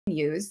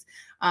use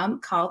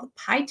called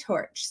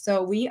PyTorch.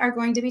 So we are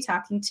going to be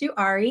talking to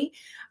Ari.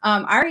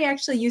 Ari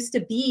actually used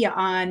to be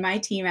on my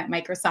team at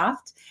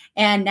Microsoft,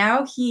 and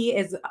now he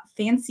is a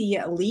fancy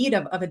lead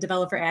of a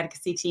developer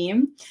advocacy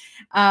team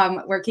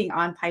working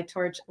on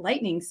PyTorch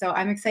Lightning. So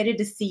I'm excited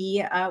to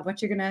see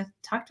what you're going to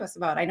talk to us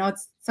about. I know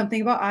it's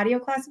something about audio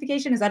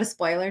classification. Is that a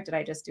spoiler? Did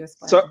I just do a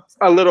spoiler? So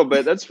a little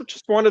bit. That's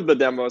just one of the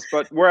demos,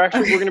 but we're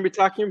going to be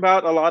talking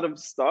about a lot of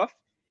stuff.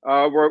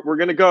 We're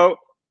going to go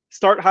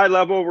start high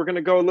level. We're going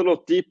to go a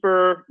little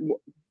deeper.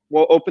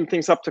 We'll open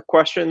things up to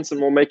questions and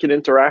we'll make it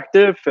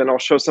interactive, and I'll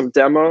show some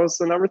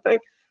demos and everything.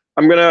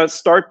 I'm going to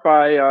start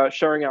by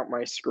sharing out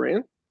my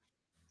screen.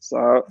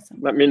 So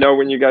let me know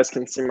when you guys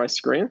can see my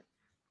screen.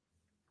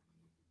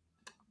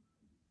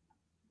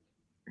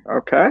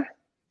 Okay.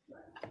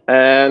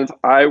 And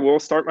I will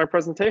start my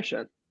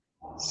presentation.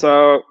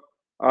 So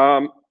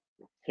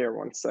here,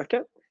 one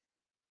second.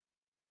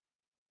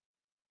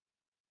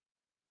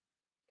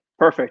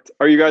 Perfect.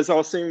 Are you guys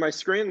all seeing my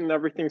screen and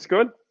everything's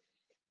good?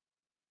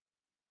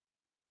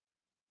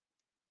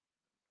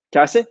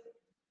 Cassie?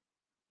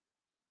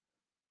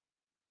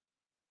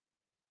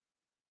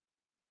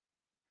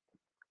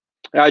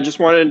 I just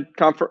wanted to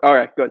confirm. All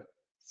right, good.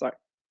 Sorry.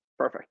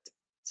 Perfect.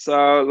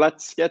 So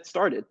let's get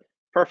started.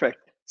 Perfect.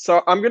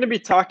 So I'm going to be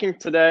talking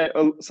today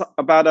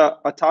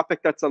about a topic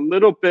that's a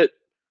little bit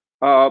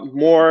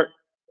more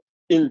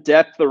in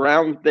depth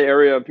around the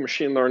area of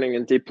machine learning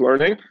and deep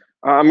learning.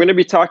 I'm going to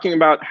be talking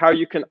about how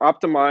you can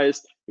optimize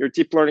your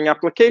deep learning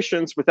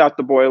applications without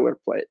the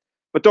boilerplate.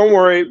 But don't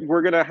worry,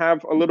 we're going to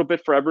have a little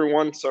bit for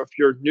everyone. So if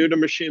you're new to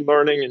machine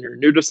learning and you're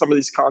new to some of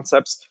these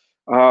concepts,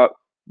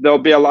 there'll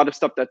be a lot of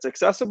stuff that's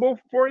accessible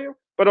for you.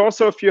 But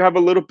also if you have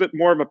a little bit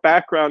more of a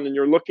background and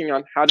you're looking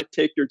on how to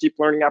take your deep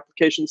learning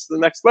applications to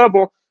the next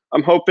level,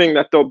 I'm hoping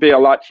that there'll be a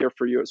lot here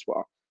for you as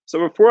well.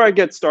 So before I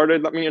get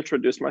started, let me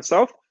introduce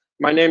myself.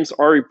 My name's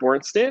Ari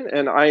Bornstein,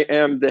 and I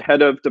am the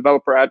head of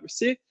developer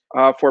advocacy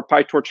for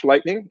PyTorch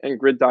Lightning and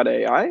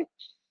Grid.ai.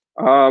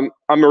 I'm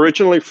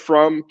originally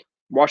from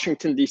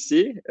Washington,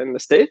 D.C. in the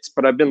States,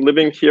 but I've been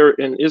living here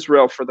in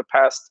Israel for the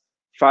past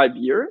 5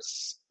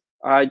 years.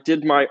 I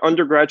did my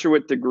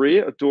undergraduate degree,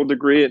 a dual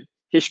degree in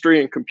history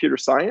and computer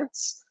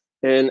science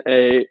in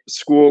a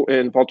school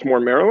in Baltimore,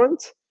 Maryland,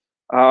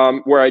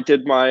 where I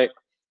did my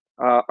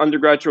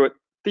undergraduate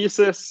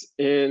thesis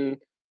in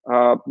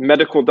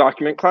medical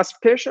document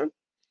classification.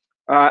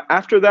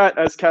 After that,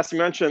 as Cassie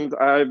mentioned,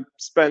 I've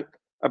spent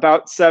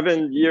about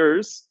 7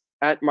 years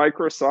at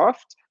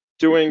Microsoft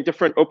doing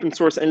different open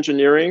source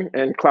engineering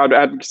and cloud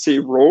advocacy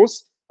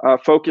roles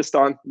focused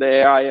on the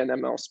AI and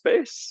ML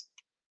space.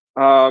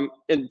 In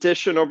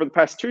addition, over the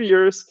past 2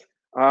 years,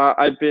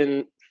 I've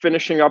been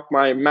finishing up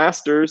my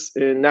master's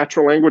in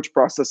natural language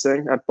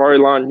processing at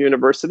Bar-Ilan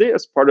University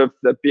as part of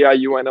the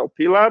BIU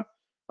NLP lab,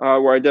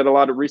 where I did a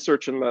lot of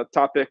research in the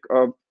topic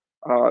of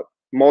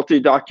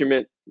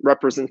multi-document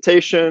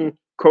representation,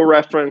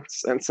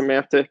 co-reference, and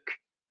semantic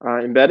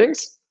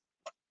embeddings.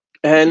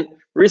 And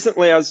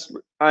recently,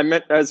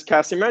 as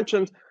Cassie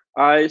mentioned,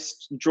 I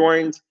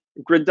joined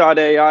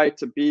Grid.ai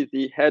to be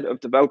the head of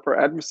developer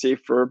advocacy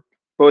for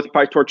both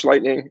PyTorch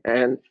Lightning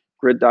and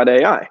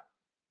Grid.ai.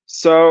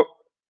 So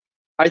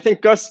I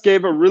think Gus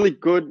gave a really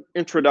good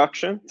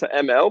introduction to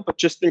ML, but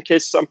just in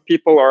case some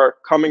people are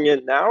coming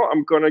in now,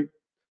 I'm going to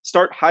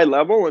start high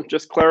level and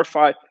just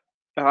clarify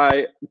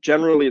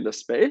generally the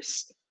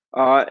space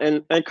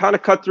and kind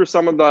of cut through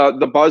some of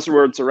the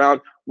buzzwords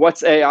around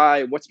what's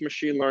AI, what's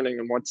machine learning,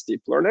 and what's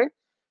deep learning.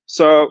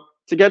 So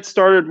to get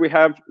started, we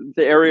have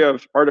the area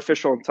of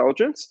artificial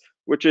intelligence,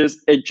 which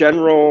is a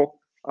general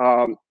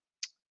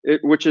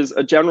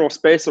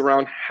space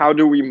around how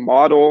do we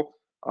model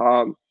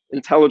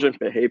intelligent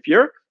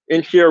behavior.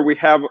 In here, we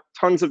have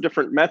tons of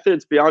different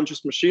methods beyond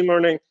just machine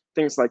learning,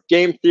 things like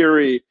game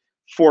theory,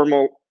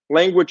 formal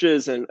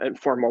languages and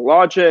formal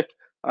logic,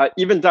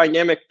 even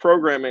dynamic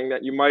programming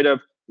that you might have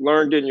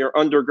learned in your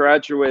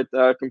undergraduate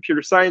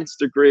computer science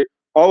degree.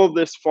 All of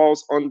this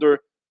falls under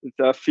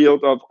the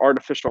field of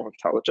artificial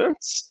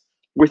intelligence.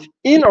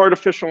 Within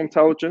artificial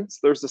intelligence,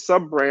 there's a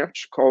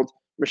sub-branch called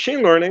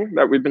machine learning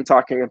that we've been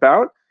talking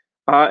about.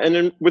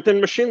 Within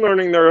machine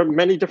learning, there are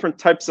many different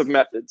types of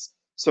methods.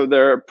 So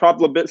there are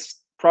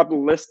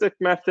probabilistic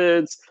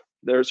methods,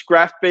 there's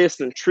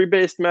graph-based and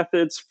tree-based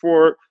methods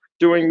for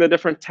doing the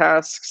different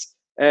tasks,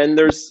 and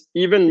there's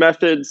even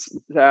methods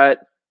that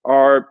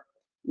are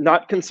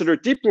not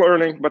considered deep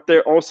learning, but they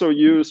also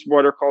use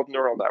what are called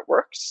neural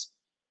networks.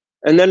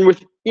 And then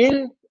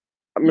within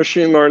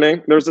machine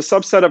learning, there's a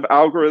subset of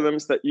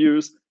algorithms that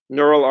use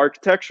neural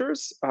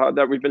architectures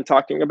that we've been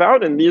talking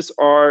about, and these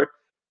are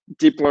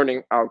deep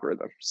learning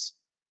algorithms.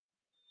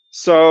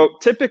 So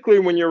typically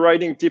when you're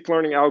writing deep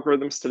learning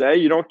algorithms today,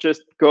 you don't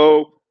just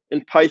go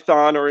in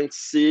Python or in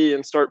C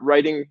and start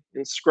writing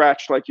in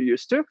Scratch like you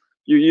used to.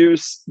 You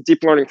use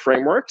deep learning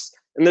frameworks.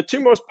 And the two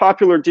most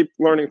popular deep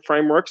learning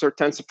frameworks are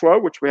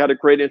TensorFlow, which we had a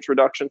great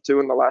introduction to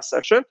in the last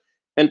session,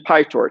 and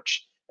PyTorch.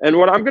 And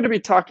what I'm going to be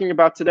talking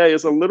about today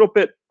is a little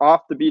bit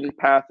off the beaten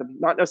path of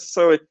not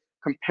necessarily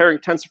comparing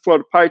TensorFlow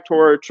to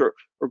PyTorch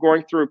or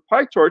going through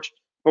PyTorch.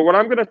 But what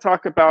I'm going to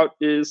talk about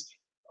is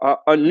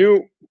a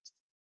new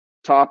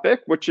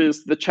topic, which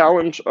is the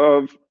challenge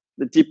of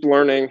the deep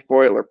learning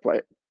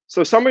boilerplate.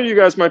 So some of you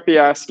guys might be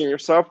asking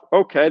yourself,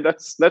 okay,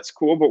 that's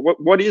cool, but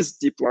what is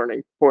deep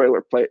learning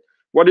boilerplate?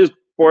 What is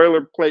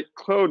boilerplate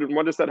code, and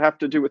what does that have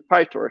to do with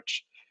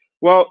PyTorch?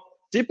 Well,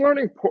 deep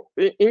learning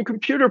in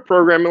computer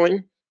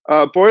programming,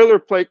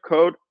 boilerplate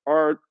code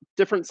are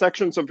different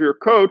sections of your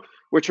code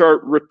which are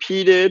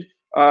repeated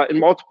in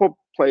multiple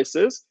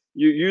places.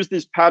 You use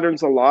these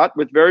patterns a lot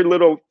with very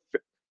little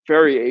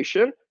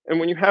variation. And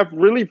when you have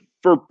really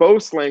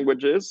verbose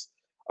languages,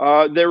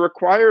 they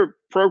require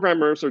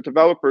programmers or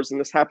developers, and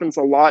this happens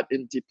a lot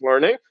in deep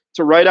learning,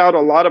 to write out a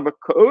lot of a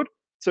code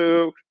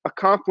to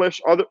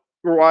accomplish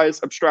otherwise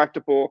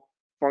abstractable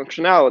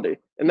functionality.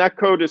 And that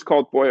code is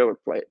called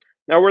boilerplate.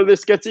 Now, where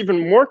this gets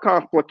even more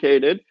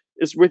complicated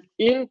is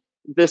within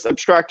this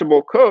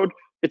abstractable code,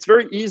 it's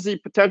very easy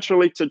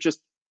potentially to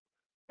just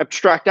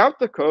abstract out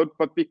the code,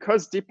 but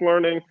because deep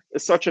learning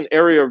is such an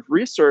area of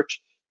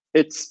research,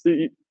 it's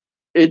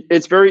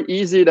very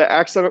easy to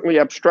accidentally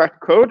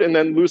abstract code and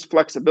then lose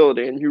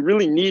flexibility, and you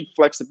really need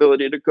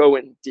flexibility to go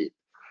in deep.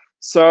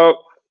 So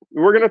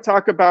we're going to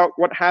talk about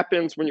what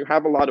happens when you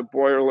have a lot of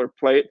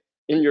boilerplate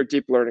in your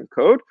deep learning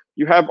code.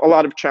 You have a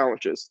lot of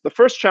challenges. The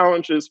first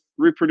challenge is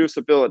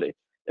reproducibility.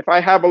 If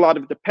I have a lot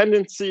of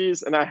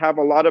dependencies and I have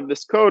a lot of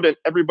this code and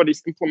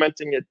everybody's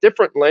implementing it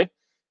differently,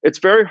 it's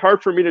very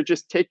hard for me to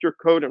just take your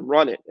code and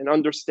run it and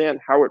understand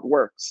how it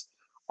works.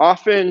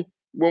 Often,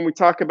 when we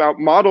talk about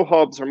model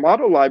hubs or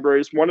model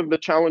libraries, one of the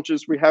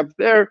challenges we have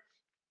there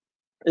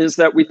is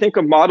that we think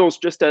of models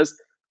just as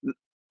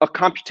a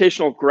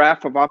computational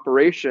graph of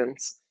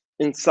operations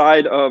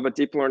inside of a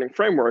deep learning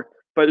framework.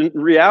 But in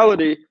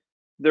reality,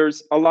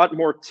 there's a lot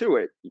more to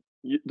it.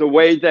 The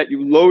way that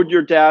you load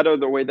your data,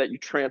 the way that you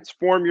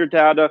transform your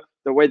data,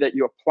 the way that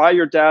you apply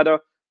your data,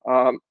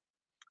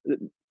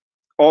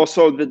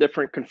 also the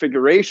different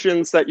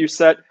configurations that you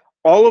set,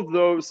 all of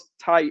those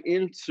tie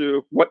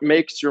into what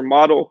makes your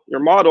model,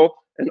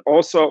 and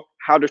also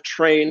how to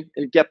train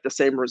and get the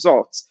same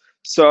results.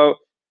 So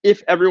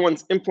if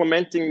everyone's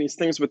implementing these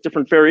things with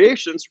different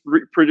variations,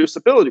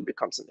 reproducibility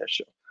becomes an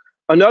issue.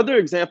 Another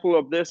example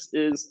of this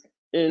is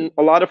in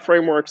a lot of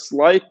frameworks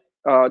like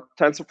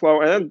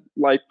TensorFlow and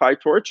like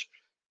PyTorch,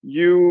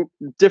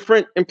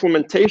 different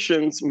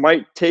implementations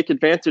might take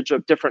advantage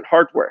of different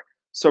hardware.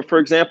 So for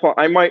example,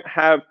 I might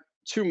have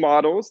two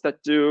models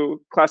that do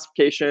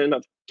classification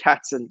of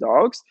cats and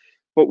dogs,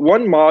 but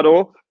one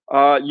model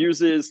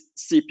uses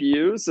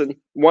CPUs and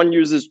one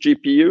uses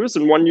GPUs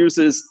and one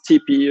uses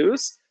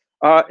TPUs.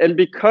 And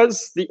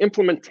because the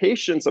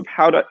implementations of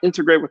how to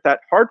integrate with that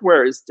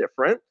hardware is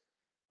different,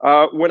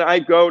 when I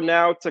go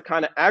now to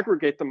kind of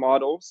aggregate the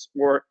models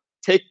or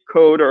take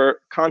code or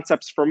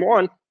concepts from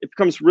one, it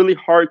becomes really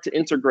hard to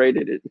integrate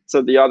it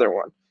into the other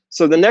one.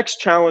 So the next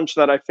challenge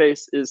that I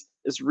face is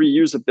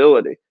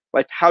reusability.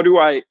 Like, how do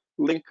I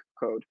link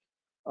code?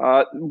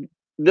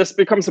 This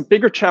becomes a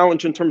bigger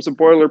challenge in terms of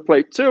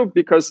boilerplate too,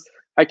 because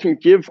I can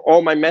give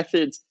all my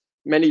methods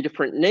many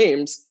different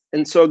names.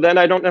 And so then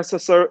I don't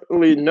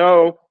necessarily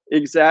know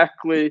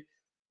exactly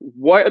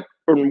what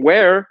or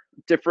where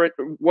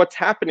what's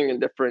happening in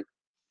different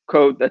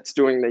code that's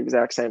doing the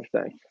exact same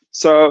thing.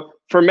 So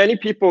for many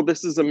people,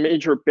 this is a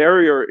major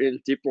barrier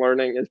in deep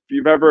learning. If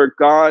you've ever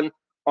gone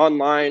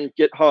online,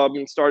 GitHub,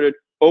 and started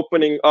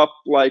opening up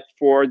like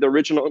for the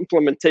original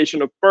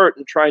implementation of BERT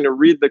and trying to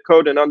read the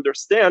code and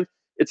understand,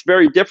 it's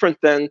very different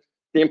than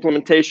the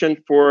implementation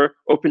for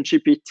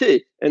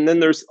OpenGPT. And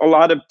then there's a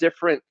lot of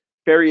different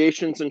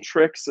variations and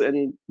tricks,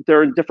 and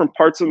they're in different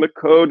parts of the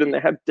code, and they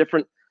have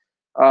different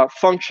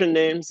function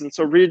names. And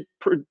so a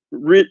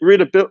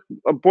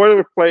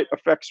boilerplate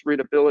affects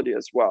readability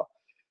as well.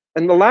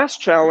 And the last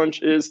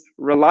challenge is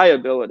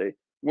reliability.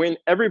 When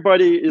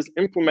everybody is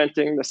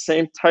implementing the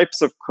same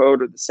types of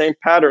code or the same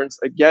patterns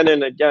again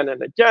and again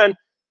and again,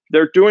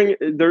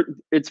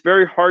 it's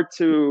very hard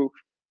to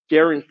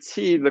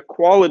guarantee the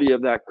quality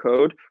of that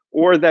code,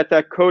 or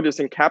that code is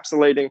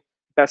encapsulating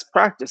best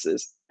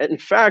practices. And in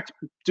fact,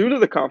 due to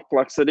the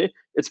complexity,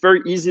 it's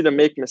very easy to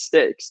make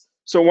mistakes.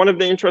 So one of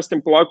the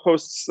interesting blog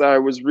posts that I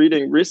was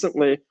reading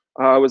recently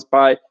was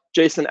by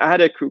Jason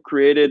Attic, who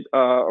created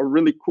a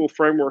really cool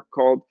framework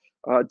called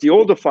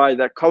Deoldify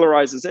that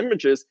colorizes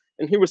images.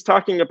 And he was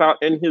talking about,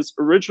 in his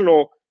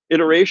original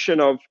iteration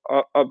of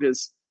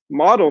his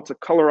model to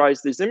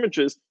colorize these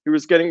images, he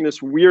was getting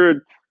this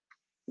weird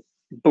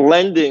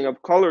blending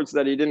of colors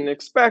that he didn't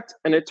expect.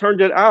 And it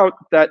turned out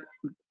that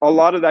a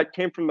lot of that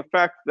came from the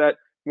fact that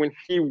when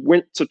he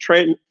went to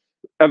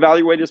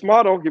evaluate his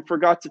model, he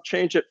forgot to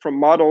change it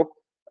from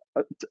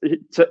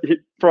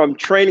from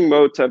training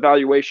mode to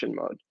evaluation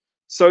mode.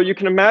 So you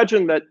can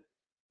imagine that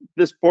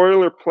this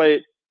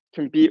boilerplate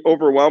can be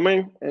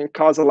overwhelming and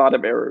cause a lot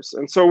of errors.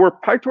 And so where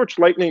PyTorch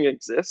Lightning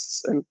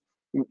exists, and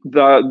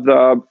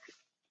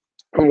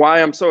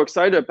why I'm so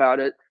excited about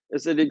it,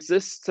 is it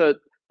exists to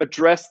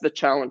address the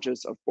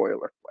challenges of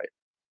boilerplate.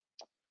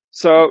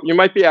 So you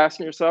might be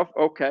asking yourself,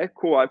 okay,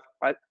 cool,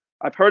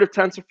 I've heard of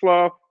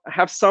TensorFlow, I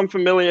have some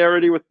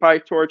familiarity with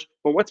PyTorch,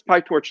 but what's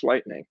PyTorch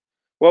Lightning?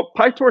 Well,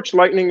 PyTorch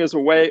Lightning is a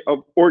way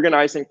of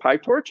organizing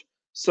PyTorch.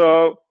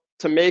 So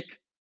to make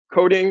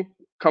coding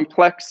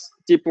complex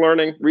deep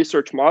learning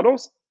research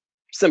models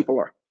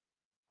simpler.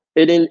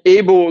 It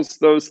enables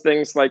those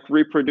things like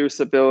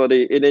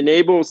reproducibility. It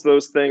enables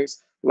those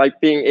things like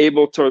being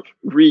able to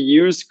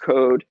reuse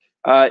code.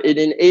 It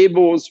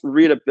enables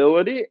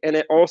readability, and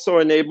it also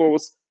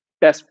enables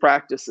best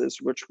practices,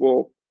 which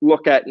we'll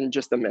look at in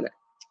just a minute.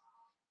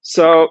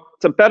 So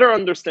to better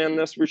understand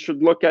this, we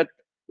should look at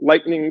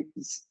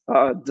Lightning's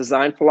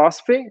design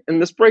philosophy.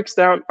 And this breaks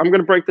down, I'm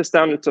going to break this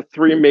down into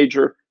three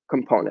major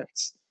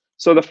components.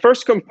 So the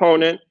first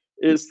component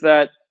is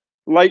that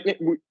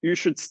Lightning, you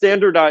should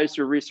standardize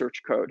your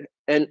research code.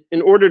 And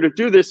in order to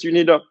do this, you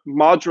need to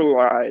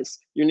modularize.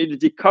 You need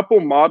to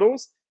decouple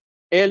models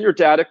and your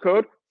data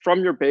code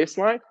from your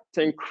baseline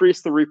to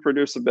increase the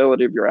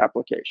reproducibility of your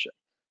application.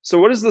 So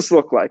what does this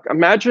look like?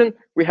 Imagine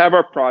we have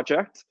our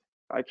project.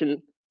 I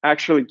can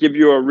actually give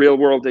you a real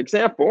world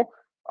example.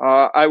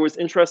 I was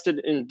interested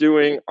in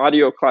doing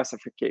audio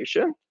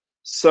classification.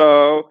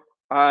 So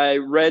I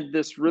read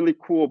this really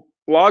cool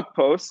blog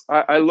post.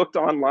 I looked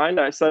online.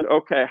 I said,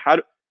 okay,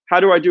 how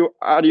do I do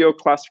audio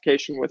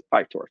classification with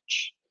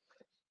PyTorch?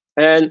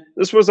 And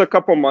this was a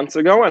couple months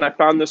ago, and I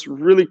found this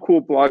really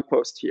cool blog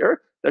post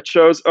here that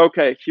shows,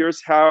 okay,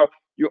 here's how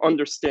you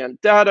understand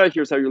data.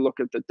 Here's how you look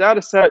at the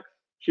data set.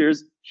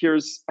 Here's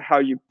how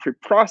you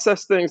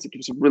pre-process things. It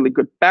gives a really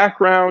good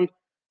background.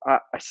 I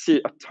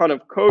see a ton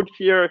of code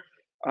here.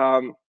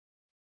 And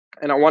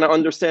I want to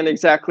understand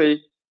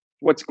exactly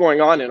what's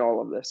going on in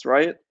all of this,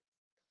 right?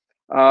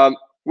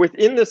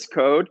 Within this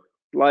code,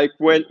 like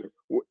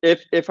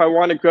if I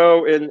want to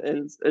go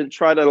and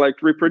try to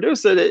like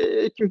reproduce it,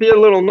 it can be a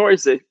little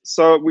noisy.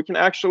 So we can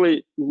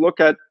actually look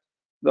at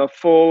the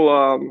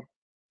full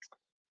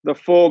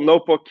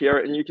notebook here,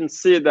 and you can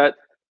see that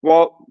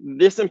while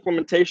this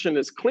implementation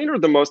is cleaner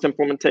than most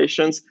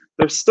implementations,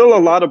 there's still a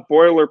lot of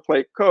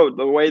boilerplate code.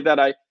 The way that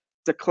I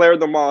declare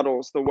the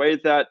models, the way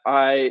that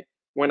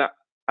when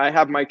I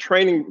have my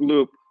training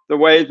loop, the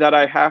way that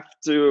I have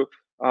to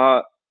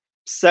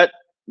set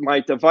my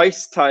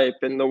device type,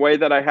 and the way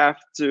that I have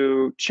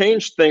to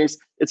change things,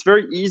 it's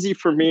very easy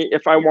for me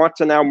if I want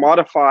to now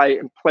modify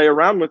and play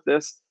around with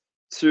this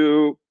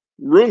to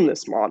ruin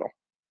this model.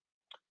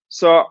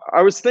 So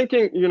I was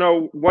thinking,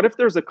 what if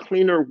there's a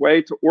cleaner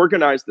way to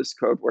organize this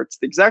code where it's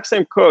the exact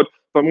same code,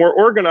 but more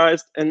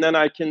organized, and then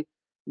I can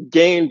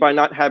gain by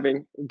not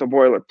having the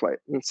boilerplate.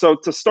 And so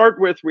to start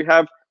with,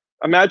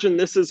 imagine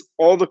this is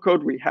all the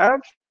code we have.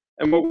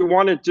 And what we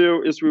want to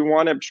do is we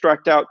want to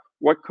abstract out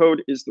what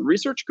code is the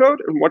research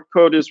code and what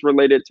code is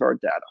related to our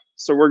data.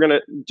 So we're going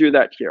to do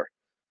that here.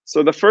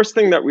 So the first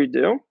thing that we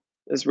do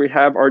is we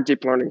have our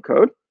deep learning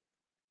code.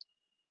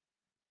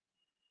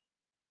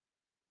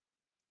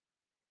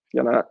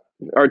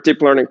 Our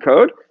deep learning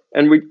code,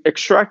 and we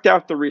extract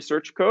out the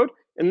research code.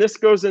 And this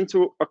goes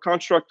into a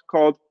construct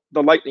called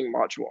the Lightning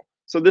module.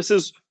 So this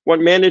is what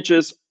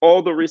manages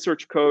all the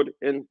research code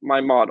in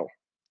my model.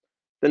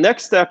 The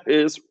next step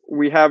is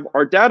we have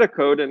our data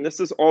code, and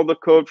this is all the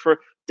code for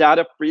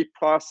data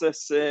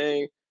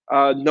pre-processing,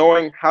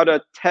 knowing how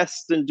to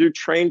test and do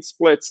train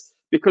splits.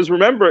 Because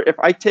remember, if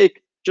I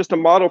take just a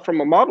model from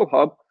a model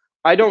hub,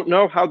 I don't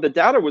know how the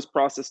data was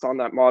processed on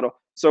that model.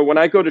 So when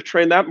I go to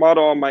train that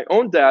model on my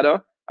own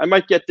data, I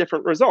might get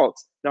different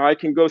results. Now I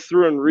can go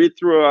through and read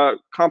through a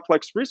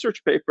complex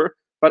research paper,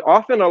 but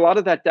often a lot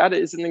of that data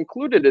isn't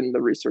included in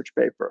the research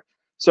paper.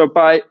 So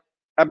by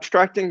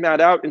abstracting that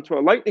out into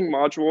a Lightning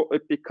module,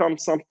 it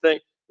becomes something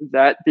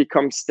that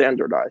becomes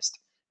standardized.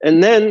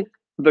 And then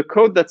the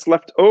code that's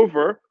left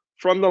over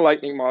from the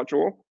Lightning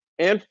module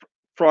and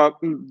from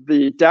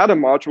the data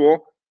module,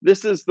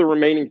 this is the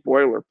remaining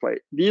boilerplate.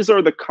 These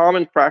are the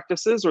common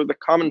practices or the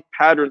common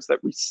patterns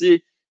that we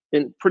see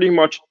in pretty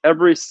much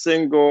every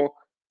single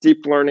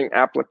deep learning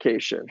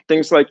application.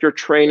 Things like your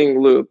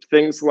training loop,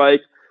 things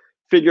like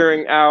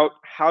figuring out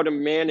how to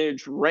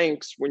manage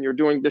ranks when you're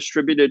doing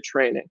distributed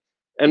training.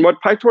 And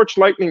what PyTorch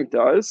Lightning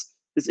does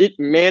is it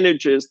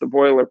manages the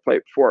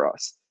boilerplate for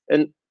us.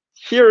 And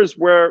here's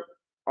where,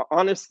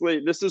 honestly,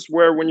 this is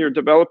where when you're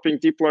developing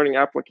deep learning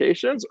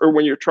applications, or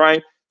when you're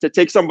trying to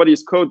take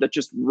somebody's code that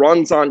just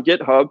runs on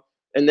GitHub,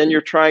 and then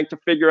you're trying to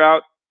figure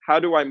out how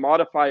do I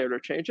modify it or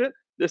change it,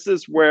 this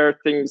is where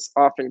things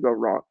often go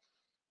wrong.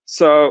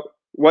 So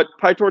what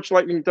PyTorch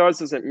Lightning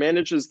does is it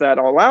manages that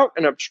all out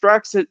and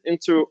abstracts it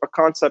into a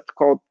concept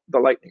called the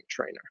Lightning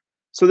Trainer.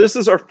 So this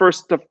is our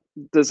first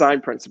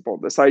design principle,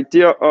 this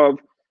idea of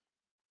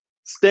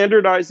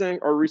standardizing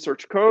our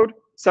research code,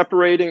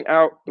 separating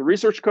out the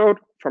research code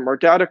from our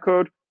data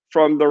code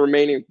from the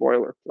remaining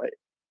boilerplate.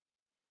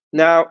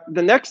 Now,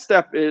 the next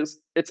step is,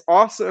 it's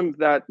awesome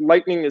that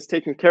Lightning is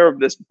taking care of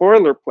this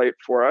boilerplate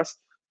for us,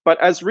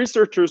 but as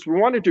researchers, we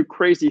want to do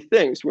crazy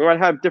things. We might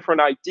have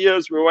different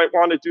ideas. We might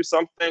want to do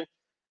something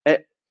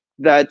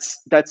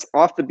that's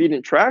off the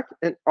beaten track.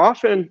 And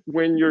often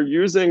when you're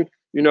using,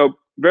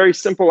 very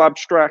simple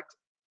abstract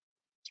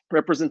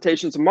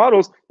representations of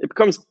models, it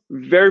becomes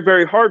very,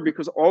 very hard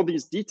because all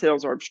these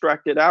details are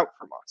abstracted out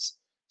from us.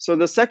 So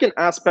the second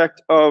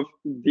aspect of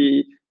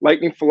the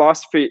Lightning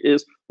philosophy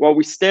is, while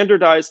we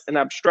standardize and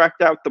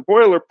abstract out the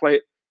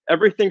boilerplate,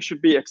 everything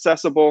should be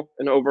accessible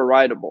and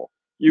overridable.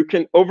 You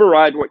can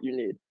override what you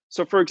need.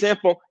 So for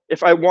example,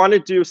 if I want to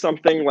do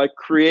something like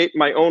create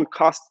my own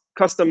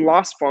custom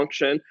loss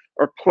function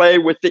or play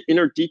with the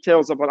inner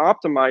details of an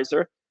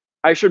optimizer,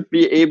 I should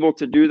be able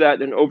to do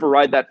that and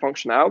override that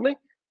functionality,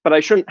 but I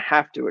shouldn't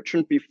have to. It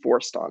shouldn't be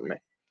forced on me.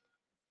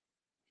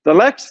 The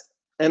next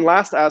and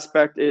last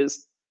aspect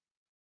is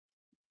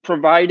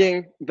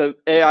providing the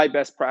AI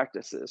best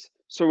practices.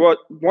 So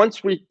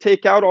once we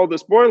take out all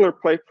this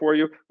boilerplate for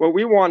you, what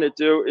we want to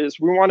do is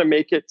we want to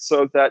make it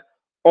so that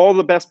all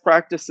the best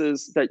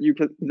practices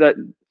that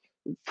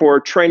for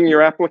training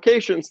your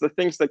applications, the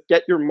things that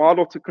get your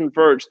model to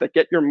converge, that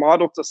get your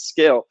model to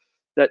scale,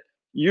 that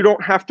you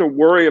don't have to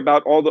worry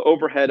about all the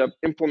overhead of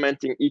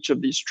implementing each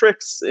of these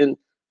tricks in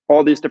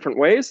all these different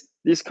ways.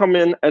 These come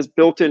in as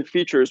built-in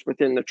features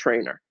within the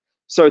trainer.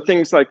 So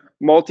things like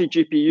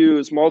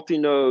multi-GPUs,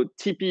 multi-node,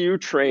 TPU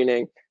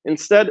training.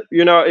 Instead,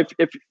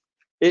 if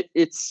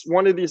it's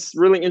one of these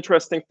really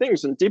interesting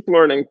things in deep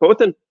learning, both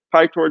in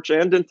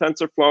PyTorch and in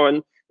TensorFlow,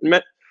 and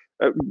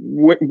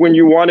when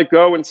you want to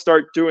go and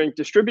start doing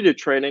distributed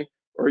training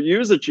or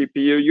use a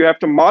GPU, you have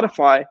to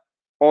modify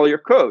all your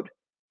code.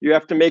 You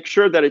have to make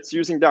sure that it's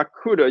using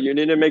 .CUDA. You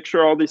need to make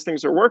sure all these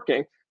things are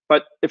working.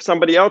 But if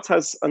somebody else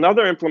has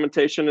another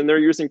implementation and they're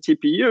using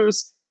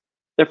TPUs,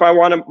 if I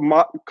want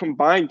to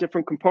combine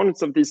different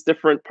components of these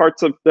different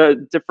parts of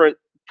the different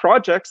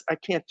projects, I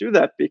can't do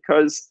that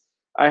because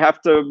I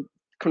have to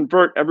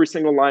convert every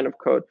single line of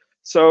code.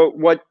 So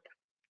what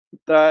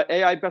the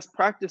AI best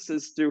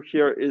practices do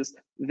here is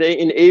they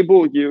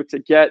enable you to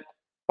get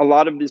a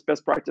lot of these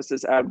best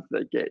practices out of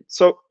the gate.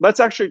 So let's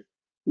actually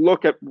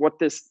look at what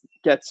this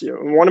gets you.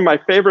 And one of my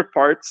favorite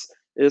parts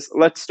is,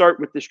 let's start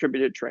with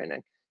distributed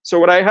training. So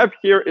what I have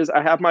here is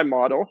I have my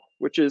model,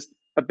 which is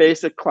a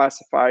basic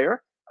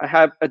classifier. I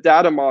have a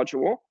data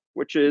module,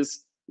 which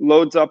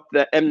loads up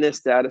the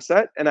MNIST data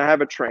set, and I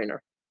have a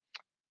trainer.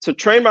 To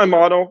train my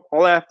model,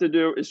 all I have to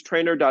do is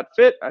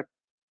trainer.fit. I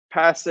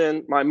pass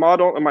in my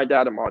model and my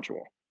data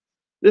module.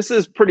 This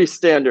is pretty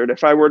standard.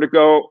 If I were to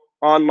go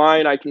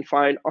online, I can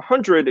find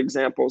 100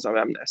 examples of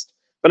MNIST.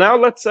 But now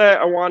let's say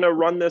I want to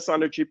run this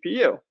on a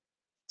GPU.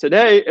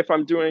 Today, if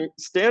I'm doing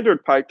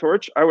standard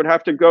PyTorch, I would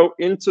have to go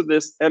into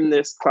this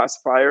MNIST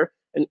classifier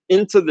and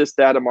into this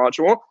data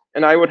module,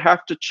 and I would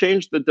have to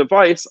change the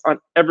device on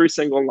every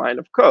single line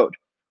of code.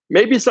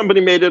 Maybe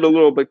somebody made it a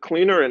little bit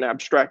cleaner and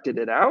abstracted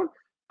it out,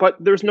 but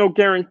there's no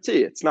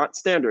guarantee. It's not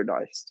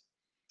standardized.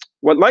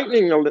 What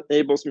Lightning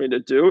enables me to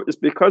do is,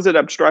 because it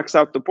abstracts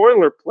out the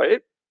boilerplate,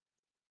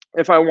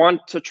 if I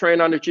want to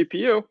train on a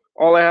GPU,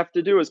 all I have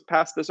to do is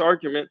pass this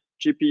argument,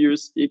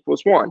 GPUs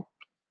equals 1.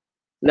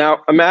 Now,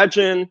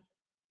 imagine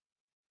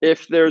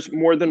if there's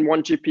more than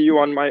one GPU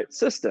on my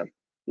system.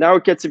 Now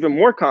it gets even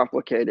more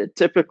complicated.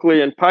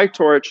 Typically in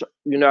PyTorch,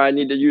 I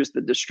need to use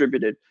the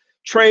distributed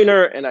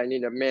trainer, and I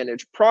need to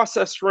manage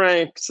process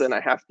ranks, and I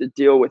have to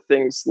deal with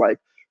things like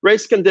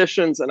race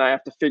conditions, and I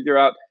have to figure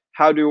out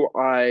how do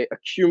I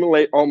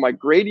accumulate all my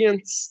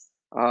gradients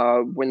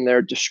when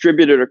they're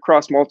distributed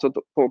across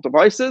multiple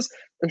devices.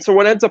 And so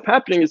what ends up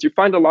happening is you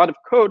find a lot of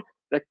code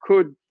that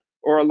could,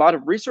 or a lot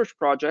of research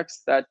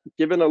projects that,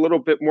 given a little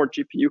bit more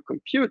GPU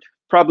compute,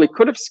 probably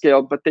could have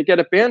scaled, but they get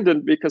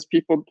abandoned because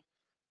people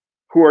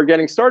who are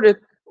getting started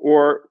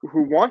or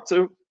who want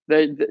to,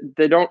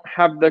 they don't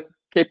have the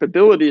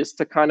capabilities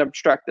to kind of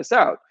abstract this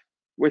out.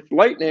 With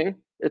Lightning,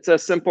 it's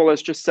as simple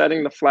as just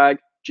setting the flag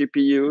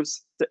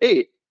GPUs to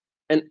 8.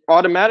 And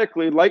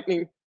automatically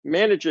Lightning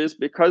manages,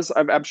 because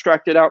I've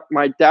abstracted out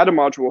my data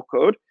module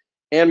code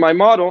and my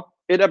model,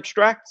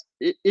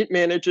 it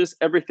manages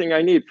everything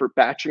I need for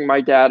batching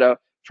my data,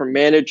 for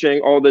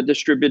managing all the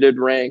distributed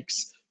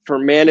ranks, for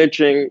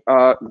managing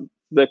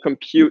the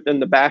compute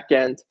in the back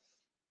end,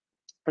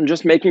 and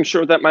just making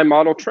sure that my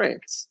model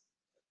trains.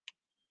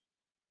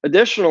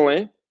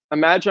 Additionally,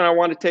 imagine I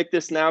want to take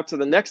this now to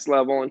the next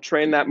level and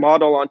train that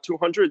model on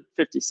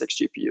 256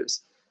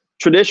 GPUs.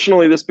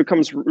 Traditionally, this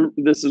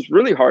is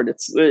really hard.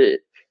 It's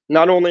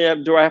not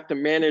only do I have to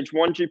manage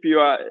one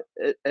GPU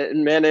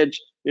and manage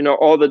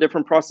all the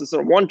different processes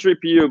on one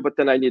GPU, but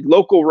then I need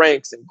local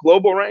ranks and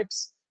global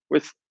ranks.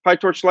 With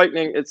PyTorch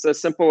Lightning, it's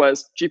as simple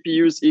as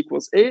GPUs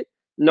equals 8,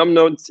 num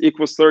nodes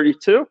equals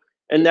 32,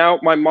 and now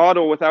my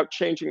model, without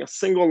changing a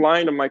single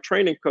line of my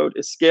training code,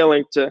 is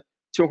scaling to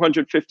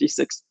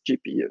 256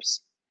 GPUs.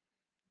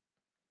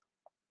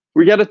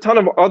 We get a ton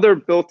of other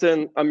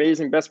built-in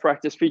amazing best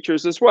practice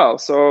features as well.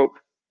 So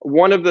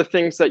one of the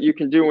things that you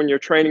can do when you're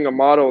training a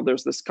model,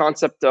 there's this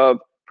concept of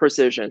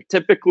precision.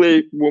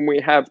 Typically, when we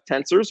have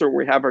tensors or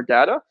we have our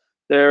data,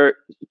 there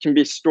can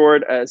be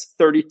stored as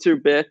 32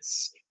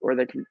 bits, or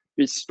they can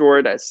be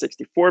stored as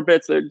 64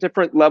 bits. There are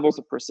different levels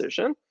of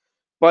precision.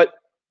 But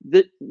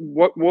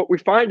what we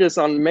find is,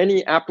 on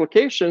many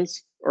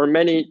applications or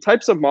many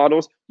types of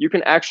models, you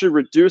can actually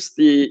reduce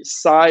the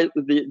size,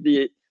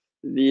 the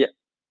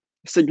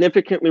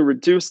significantly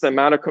reduce the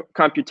amount of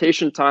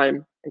computation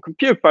time and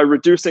compute by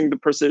reducing the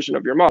precision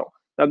of your model.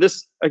 Now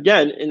this,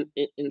 again,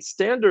 in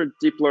standard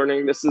deep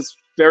learning, this is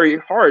very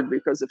hard,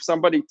 because if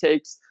somebody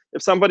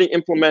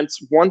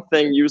implements one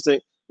thing using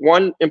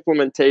one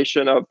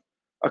implementation of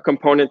a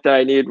component that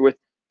I need with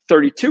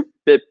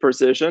 32-bit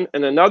precision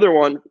and another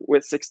one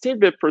with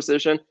 16-bit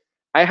precision,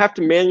 I have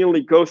to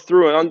manually go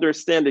through and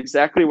understand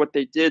exactly what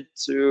they did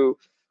to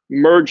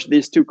merge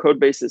these two code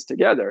bases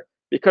together.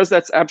 Because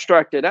that's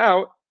abstracted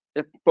out,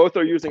 if both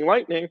are using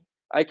Lightning,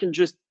 I can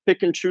just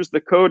pick and choose the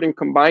code and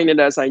combine it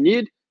as I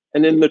need.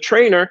 And in the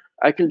trainer,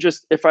 I can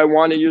just, if I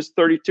want to use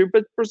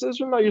 32-bit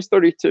precision, I use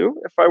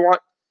 32. If I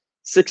want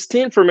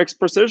 16 for mixed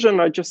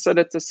precision, I just set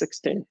it to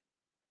 16.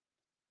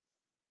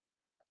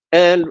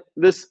 And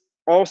this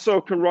also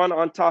can run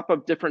on top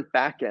of different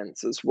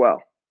backends as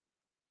well.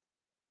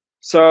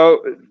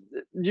 So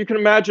you can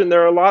imagine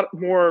there are a lot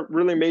more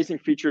really amazing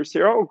features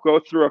here. I'll go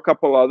through a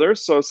couple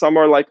others. So some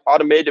are like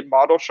automated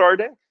model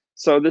sharding.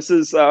 So this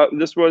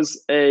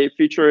was a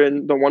feature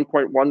in the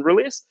 1.1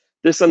 release.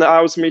 This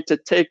allows me to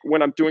take,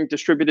 when I'm doing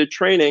distributed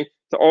training,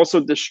 to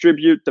also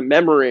distribute the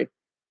memory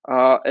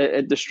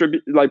and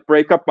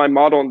break up my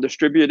model and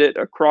distribute it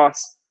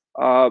across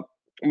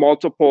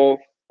multiple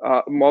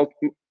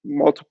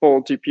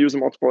GPUs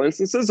and multiple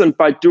instances. And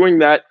by doing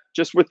that,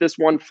 just with this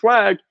one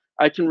flag,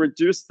 I can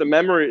reduce the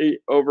memory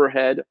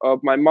overhead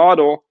of my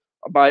model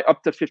by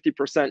up to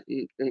 50%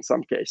 in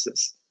some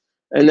cases.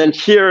 And then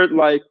here,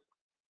 like,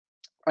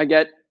 I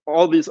get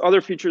all these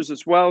other features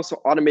as well.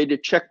 So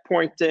automated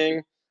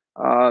checkpointing,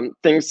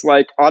 things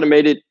like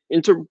automated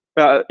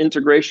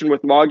integration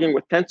with logging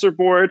with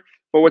TensorBoard.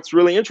 But what's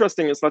really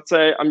interesting is, let's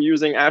say I'm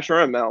using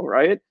Azure ML,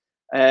 right?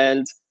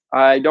 And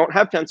I don't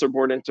have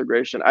TensorBoard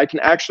integration. I can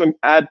actually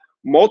add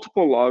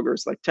multiple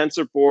loggers like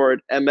TensorBoard,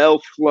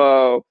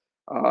 MLflow,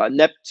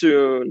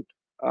 Neptune,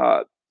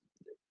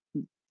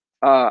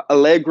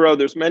 Allegro.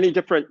 There's many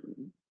different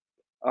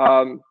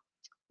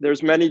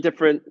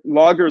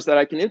loggers that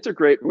I can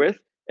integrate with.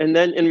 And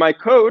then in my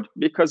code,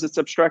 because it's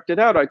abstracted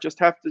out, I just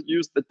have to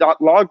use the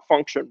 .log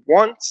function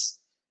once,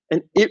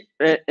 and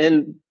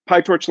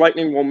PyTorch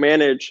Lightning will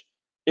manage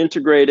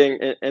integrating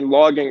and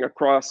logging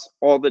across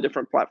all the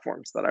different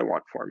platforms that I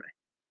want for me.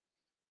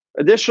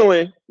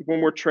 Additionally,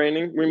 when we're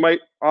training, we might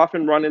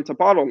often run into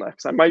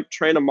bottlenecks. I might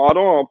train a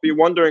model, I'll be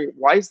wondering,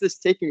 why is this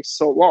taking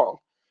so long?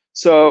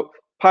 So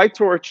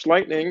PyTorch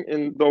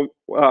Lightning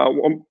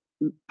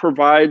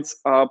provides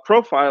a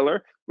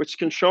profiler, which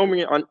can show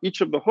me on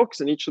each of the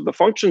hooks and each of the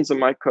functions in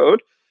my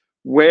code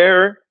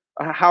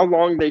how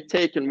long they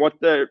take and what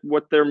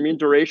their mean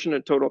duration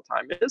and total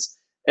time is.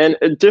 And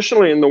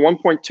additionally, in the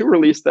 1.2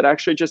 release that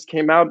actually just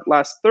came out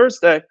last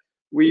Thursday,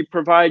 we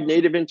provide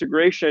native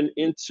integration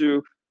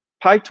into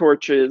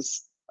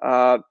PyTorch's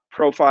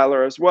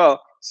profiler as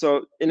well.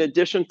 So in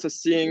addition to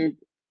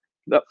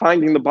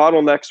finding the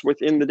bottlenecks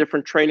within the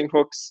different training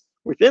hooks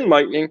within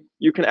Lightning,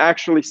 you can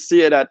actually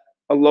see it at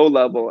a low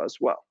level as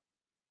well.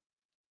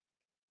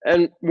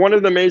 And one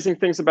of the amazing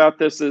things about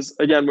this is,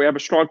 again, we have a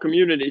strong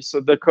community, so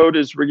the code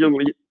is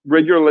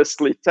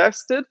rigorously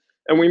tested,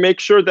 and we make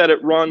sure that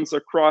it runs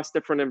across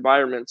different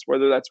environments,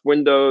 whether that's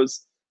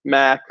Windows,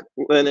 Mac,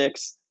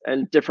 Linux,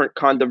 and different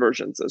Conda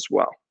versions as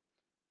well.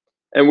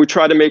 And we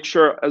try to make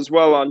sure as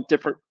well on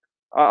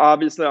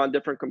obviously on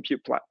different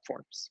compute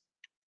platforms.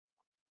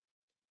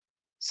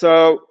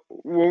 So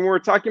when we were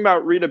talking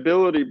about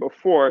readability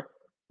before,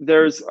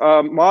 there's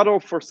a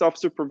model for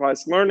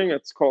self-supervised learning.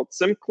 It's called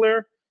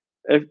SimClear.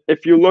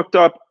 If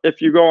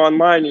you go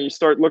online and you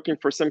start looking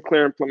for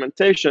SimClear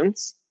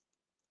implementations,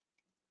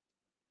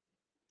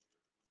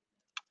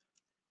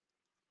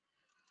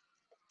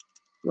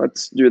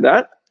 let's do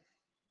that.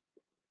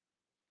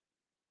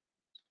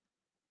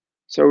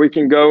 So we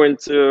can go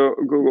into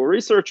Google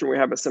Research and we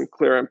have a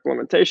SimClear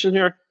implementation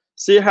here.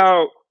 See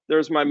how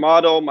there's my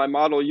model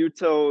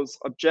utils,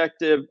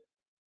 objective.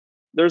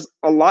 There's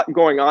a lot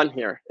going on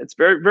here. It's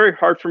very, very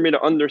hard for me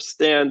to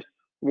understand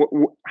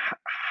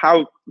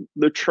how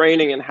the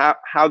training and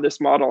how this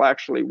model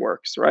actually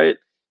works, right?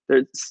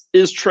 There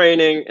is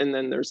training, and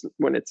then there's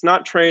when it's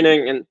not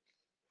training, and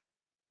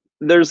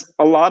there's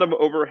a lot of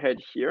overhead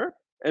here.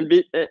 And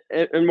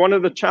one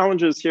of the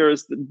challenges here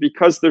is that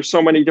because there's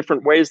so many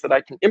different ways that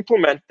I can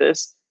implement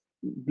this,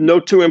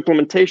 no two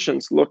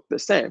implementations look the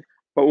same.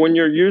 But when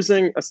you're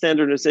using a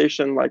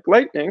standardization like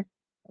Lightning,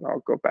 and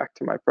I'll go back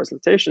to my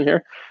presentation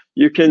here,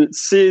 you can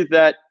see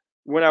that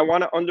when I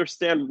want to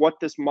understand what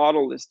this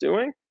model is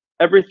doing,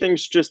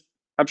 everything's just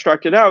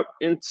abstracted out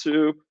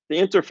into the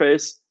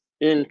interface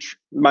in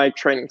my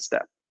training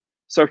step.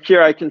 So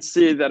here I can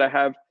see that I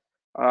have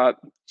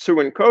 2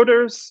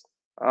 encoders.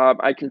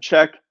 I can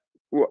check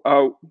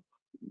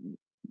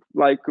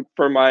like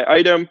for my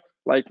item,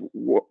 like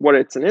what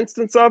it's an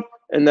instance of,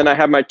 and then I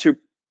have my 2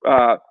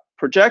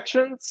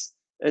 projections,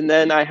 and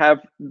then I have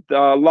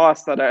the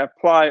loss that I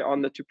apply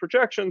on the 2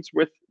 projections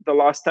with the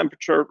loss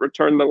temperature,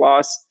 return the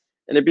loss,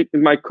 and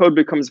my code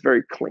becomes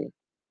very clean.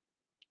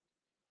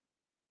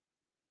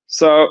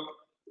 So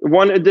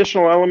one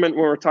additional element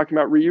when we're talking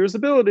about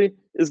reusability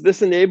is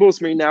this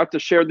enables me now to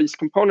share these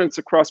components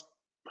across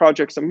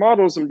projects and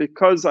models. And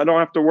because I don't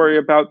have to worry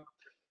about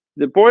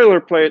the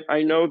boilerplate,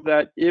 I know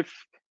that if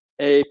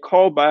a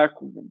callback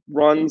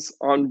runs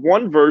on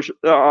one version,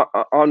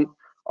 on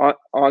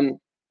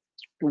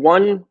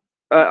one,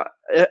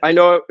 I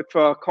know if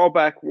a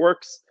callback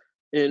works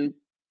in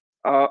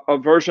a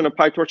version of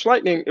PyTorch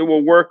Lightning, it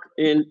will work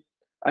in,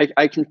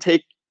 I can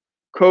take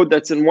code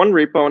that's in one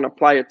repo and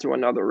apply it to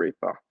another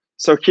repo.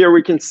 So here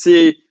we can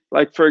see,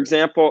 like, for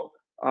example,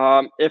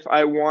 if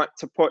I want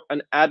to put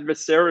an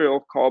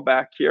adversarial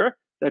callback here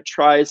that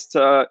tries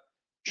to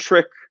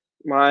trick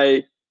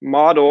my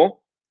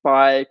model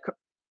by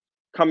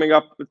coming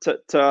up to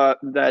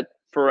that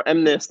for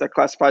MNIST that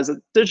classifies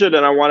a digit,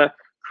 and I want to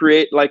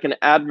create like an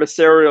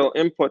adversarial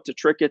input to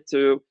trick it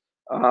to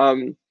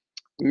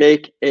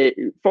make a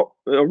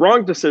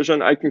wrong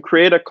decision, I can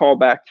create a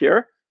callback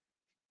here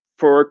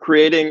for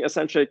creating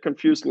essentially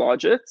confused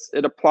logics.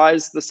 It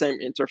applies the same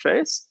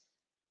interface.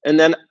 And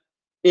then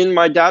in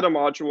my data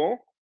module,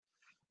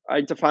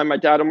 I define my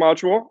data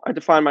module, I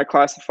define my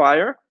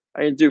classifier,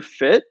 I do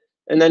fit.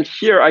 And then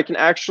here I can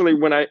actually,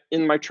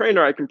 in my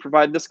trainer, I can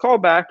provide this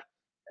callback.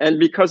 And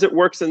because it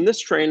works in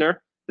this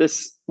trainer,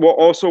 this will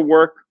also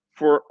work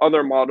for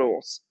other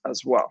models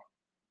as well.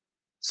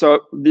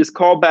 So these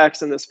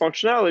callbacks and this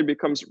functionality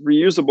becomes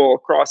reusable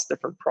across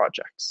different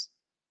projects.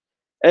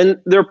 And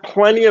there are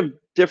plenty of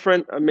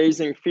different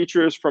amazing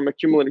features, from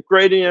accumulative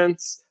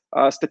gradients,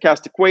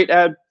 stochastic weight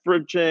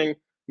averaging,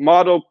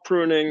 model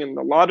pruning, and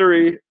the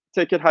lottery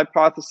ticket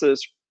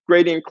hypothesis,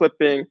 gradient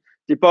clipping,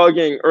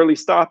 debugging, early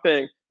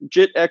stopping,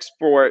 JIT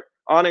export,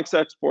 Onyx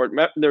export.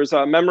 There's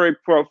a memory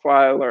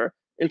profiler,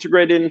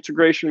 integrated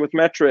integration with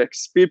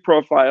metrics, speed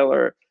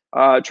profiler,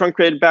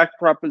 truncated back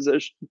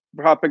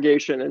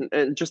propagation,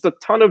 and just a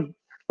ton of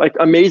like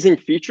amazing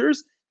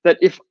features that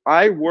if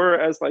I were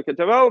as like a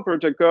developer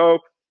to go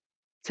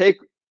take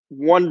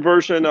one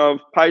version of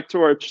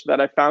PyTorch that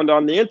I found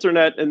on the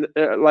internet and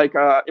like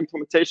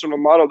implementation of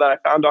a model that I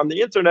found on the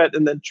internet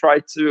and then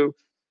try to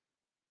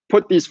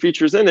put these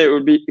features in, it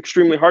would be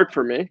extremely hard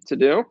for me to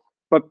do.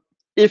 But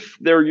if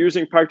they're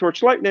using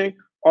PyTorch Lightning,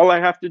 all I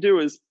have to do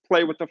is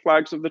play with the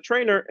flags of the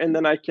trainer, and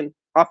then I can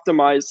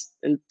optimize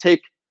and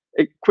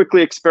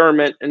quickly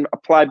experiment and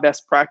apply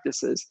best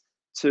practices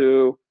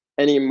to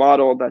any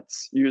model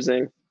that's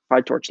using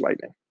PyTorch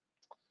Lightning.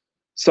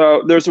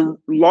 So there's a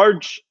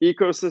large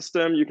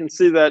ecosystem. You can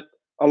see that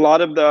a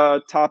lot of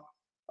the top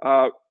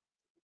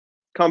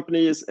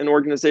companies and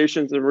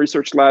organizations and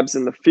research labs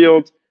in the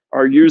field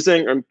are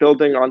using and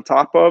building on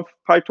top of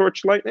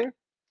PyTorch Lightning.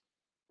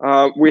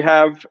 We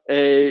have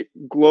a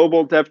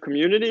global dev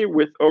community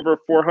with over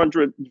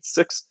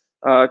 406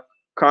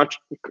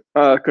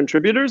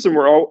 contributors, and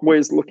we're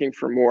always looking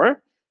for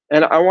more.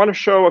 And I want to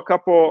show a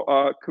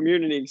couple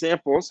community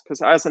examples,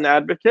 because as an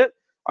advocate,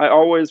 I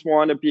always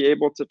want to be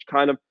able to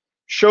kind of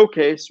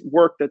showcase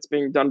work that's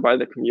being done by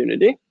the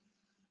community.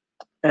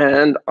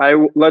 And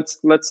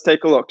let's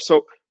take a look.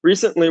 So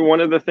recently, one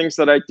of the things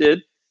that I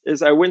did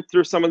is I went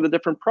through some of the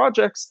different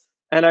projects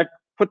and I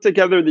put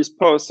together these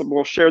posts, and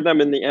we'll share them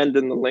in the end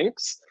in the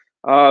links,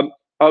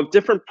 of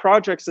different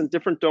projects and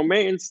different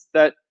domains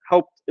that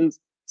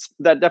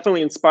that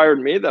definitely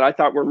inspired me, that I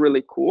thought were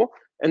really cool,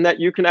 and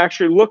that you can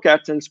actually look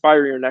at to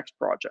inspire your next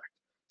project.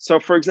 So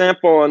for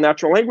example, in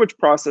natural language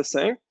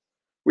processing,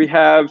 we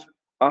have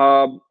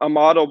a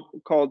model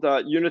called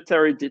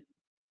Unitary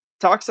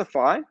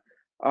Detoxify,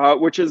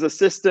 which is a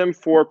system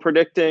for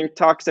predicting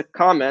toxic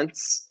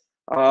comments,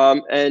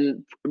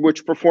 and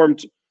which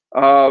performed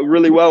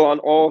really well on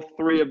all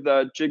three of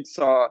the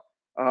Jigsaw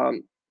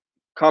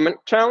comment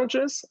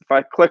challenges. If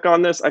I click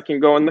on this, I can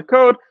go in the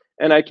code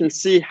and I can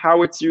see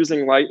how it's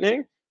using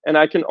Lightning. And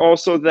I can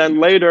also then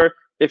later,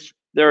 if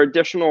there are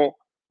additional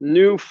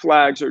new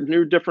flags or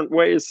new different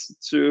ways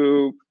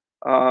to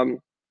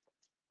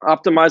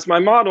optimize my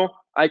model,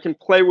 I can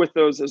play with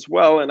those as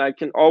well. And I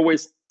can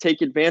always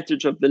take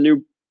advantage of the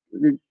new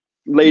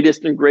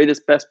latest and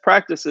greatest best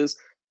practices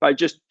by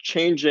just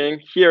changing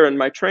here in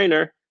my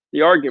trainer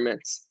the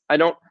arguments. I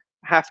don't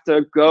have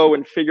to go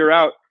and figure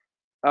out,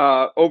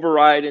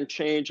 override and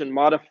change and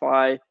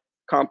modify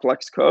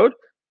complex code.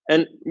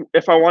 And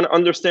if I want to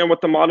understand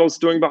what the model is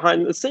doing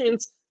behind the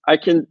scenes,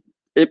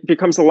 it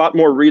becomes a lot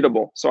more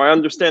readable. So I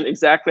understand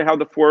exactly how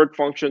the forward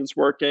function is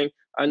working.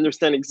 I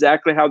understand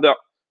exactly how the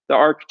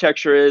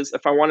architecture is.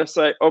 If I want to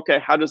say, okay,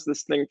 how does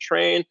this thing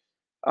train?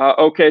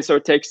 Okay, so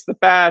it takes the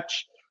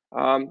batch,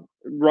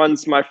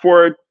 runs my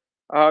forward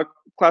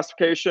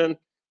classification,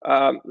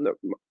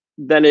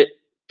 then it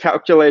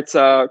calculates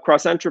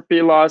cross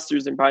entropy loss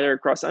using binary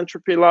cross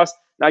entropy loss.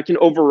 And I can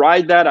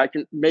override that. I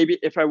can maybe,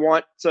 if I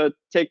want to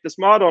take this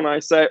model and I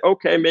say,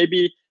 okay,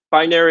 maybe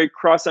binary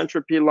cross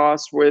entropy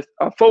loss with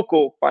a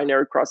focal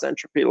binary cross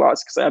entropy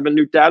loss, because I have a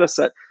new data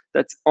set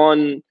that's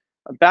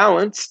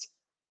unbalanced,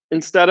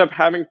 instead of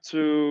having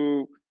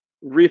to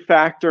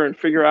refactor and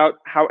figure out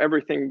how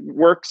everything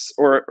works,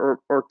 or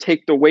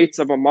take the weights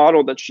of a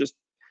model that's just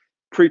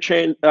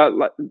pre-trained,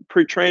 but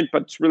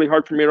it's really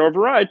hard for me to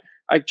override,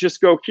 I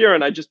just go here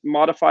and I just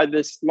modify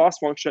this loss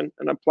function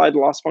and apply the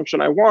loss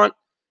function I want.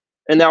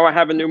 And now I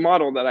have a new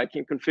model that I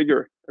can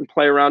configure and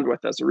play around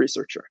with as a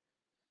researcher.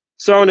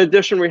 So in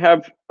addition, we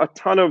have a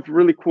ton of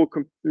really cool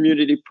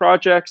community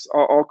projects.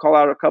 I'll call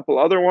out a couple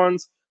other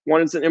ones.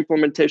 One is an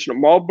implementation of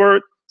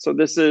Malbert. So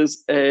this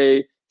is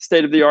a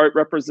state-of-the-art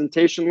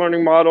representation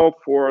learning model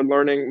for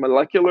learning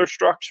molecular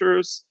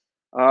structures.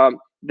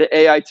 The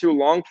AI2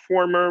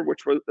 Longformer,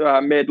 which was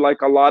made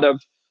like a lot of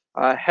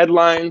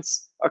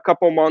headlines a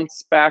couple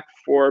months back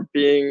for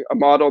being a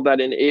model that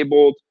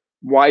enabled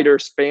wider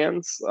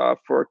spans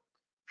for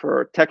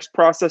text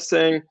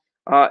processing.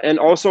 And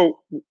also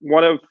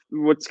one of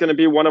what's going to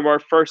be one of our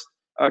first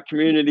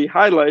community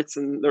highlights,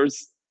 and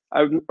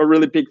I'm a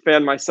really big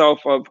fan myself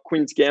of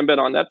Queen's Gambit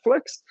on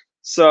Netflix.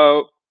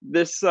 So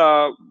this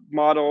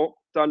model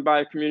done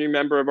by a community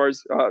member of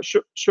ours,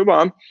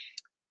 Shubham,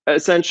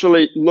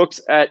 essentially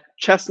looks at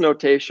chess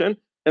notation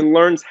and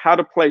learns how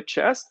to play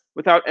chess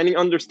without any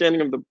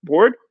understanding of the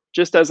board,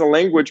 just as a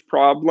language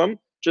problem,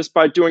 just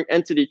by doing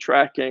entity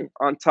tracking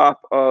on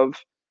top of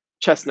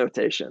chess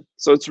notation.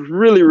 So it's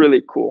really,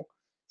 really cool.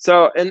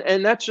 So,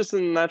 and that's just in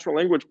the natural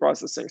language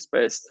processing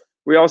space.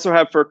 We also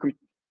have for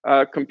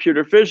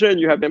computer vision,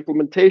 you have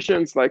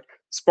implementations like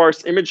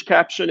sparse image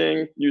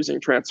captioning using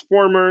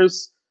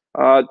transformers.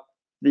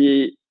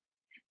 The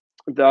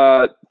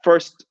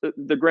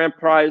grand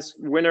prize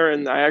winner,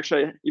 and I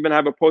actually even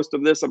have a post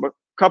of this of a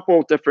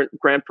couple different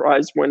grand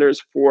prize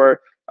winners for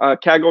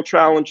Kaggle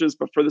challenges,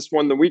 but for this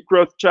one, the Wheat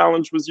Growth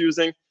Challenge was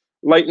using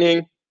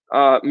Lightning.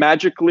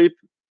 Magic Leap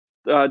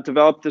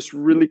developed this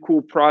really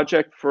cool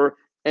project for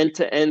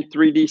end-to-end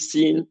 3D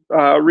scene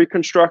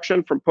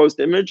reconstruction from post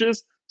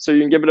images. So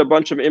you can give it a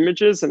bunch of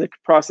images and it can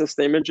process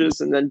the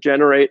images and then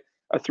generate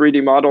a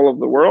 3D model of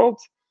the world.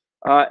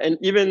 And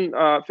even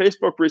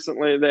Facebook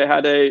recently, they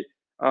had a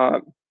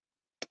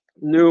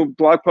new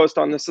blog post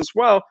on this as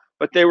well,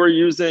 but they were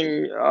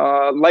using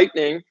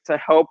Lightning to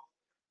help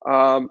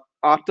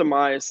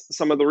optimize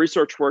some of the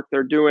research work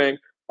they're doing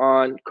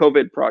on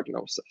COVID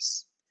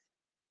prognosis.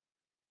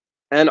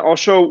 And I'll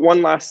show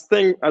one last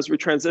thing as we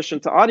transition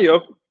to audio,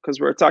 because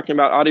we were talking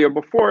about audio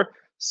before.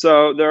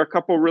 So there are a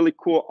couple really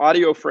cool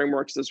audio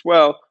frameworks as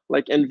well,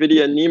 like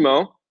NVIDIA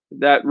NeMo,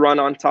 that run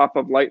on top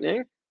of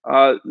Lightning.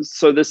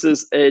 So this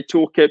is a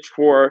toolkit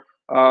for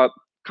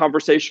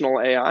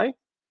conversational AI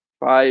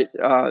by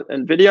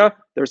NVIDIA.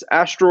 There's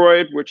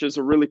Asteroid, which is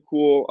a really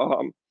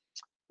cool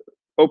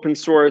open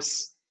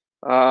source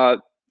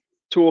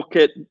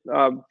toolkit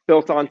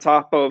built on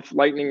top of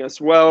Lightning as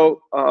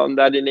well,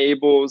 that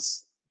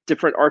enables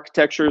different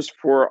architectures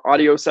for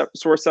audio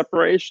source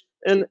separation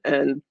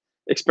and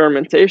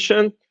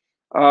experimentation.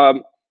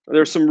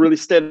 There's some really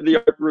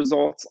state-of-the-art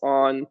results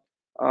on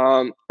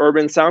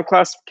urban sound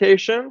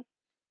classification.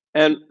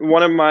 And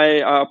one of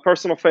my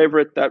personal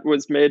favorite that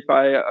was made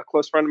by a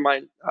close friend of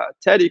mine,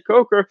 Teddy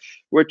Coker,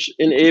 which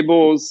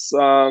enables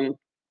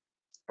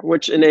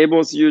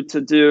you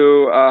to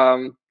do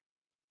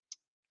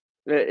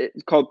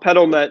it's called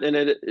PedalNet, and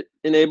it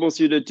enables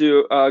you to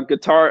do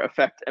guitar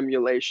effect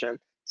emulation.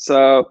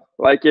 So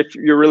like if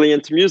you're really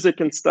into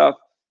music and stuff,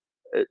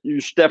 you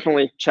should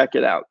definitely check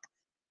it out.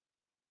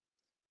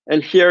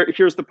 And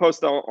here's the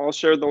post. I'll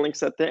share the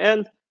links at the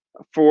end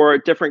for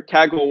different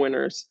Kaggle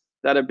winners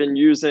that have been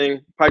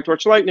using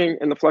PyTorch Lightning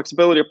and the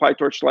flexibility of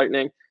PyTorch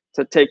Lightning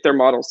to take their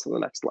models to the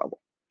next level.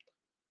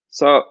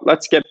 So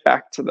let's get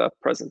back to the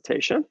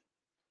presentation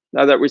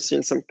now that we've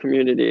seen some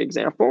community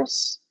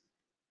examples.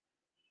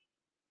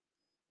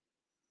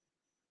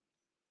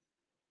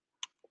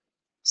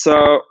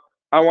 So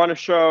I want to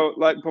show,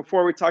 like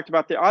before we talked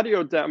about the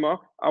audio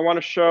demo, I want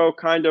to show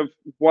kind of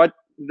what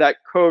that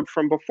code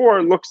from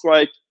before looks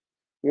like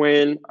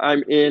when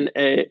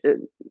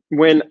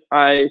when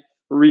I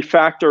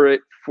refactor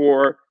it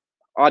for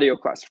audio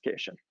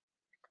classification.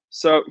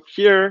 So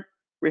here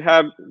we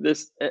have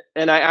this,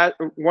 and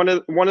one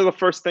of the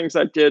first things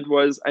I did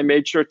was I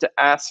made sure to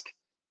ask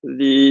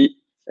and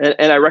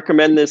I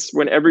recommend this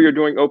whenever you're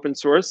doing open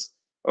source.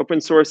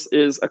 Open source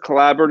is a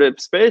collaborative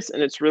space,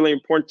 and it's really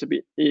important to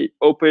be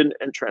open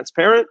and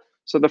transparent.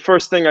 So the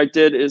first thing I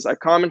did is I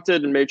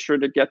commented and made sure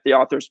to get the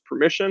author's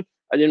permission.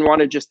 I didn't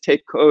want to just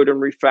take code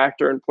and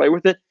refactor and play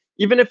with it.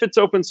 Even if it's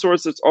open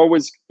source, it's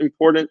always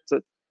important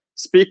to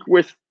speak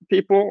with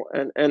people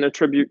and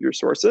attribute your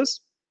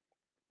sources.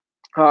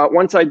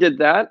 Once I did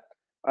that,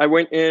 I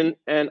went in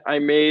and I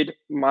made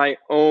my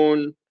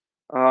own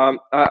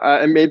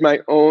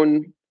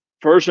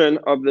version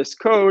of this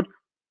code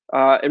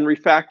and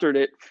refactored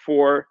it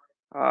for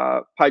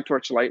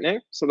PyTorch Lightning.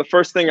 So the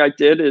first thing I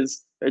did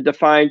is I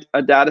defined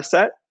a data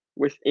set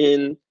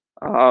within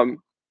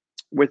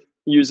with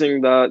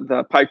using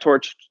the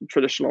PyTorch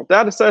traditional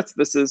data sets.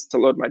 This is to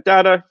load my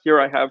data. Here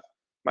I have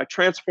my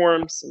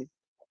transforms and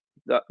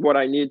what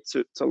I need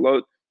to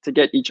load to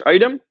get each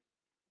item.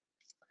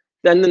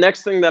 Then the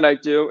next thing that I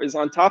do is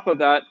on top of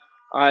that,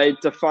 I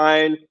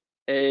define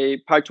a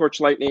PyTorch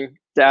Lightning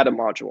data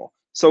module.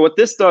 So what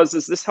this does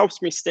is this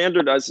helps me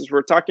standardize, as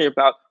we're talking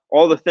about,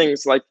 all the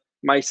things like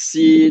my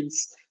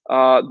seeds,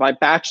 my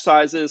batch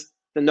sizes,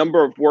 the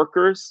number of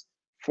workers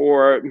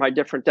for my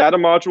different data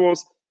modules,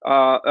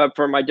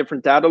 for my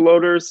different data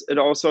loaders. It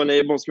also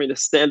enables me to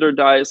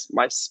standardize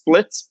my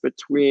splits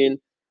between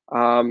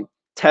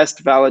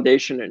test,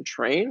 validation, and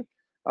train,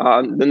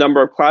 the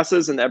number of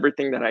classes and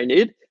everything that I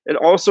need. It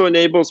also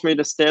enables me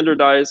to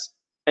standardize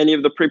any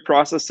of the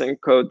pre-processing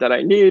code that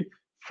I need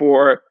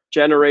for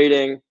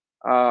generating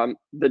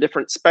the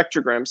different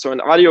spectrograms. So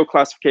in audio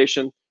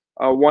classification,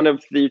 one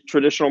of the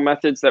traditional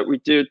methods that we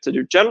do to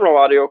do general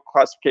audio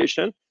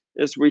classification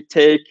is we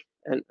take,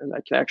 and I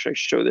can actually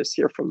show this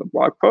here from the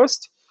blog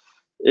post,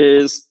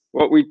 is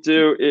what we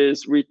do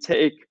is we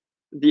take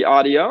the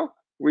audio,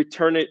 we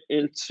turn it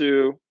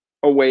into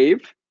a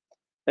wave,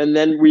 and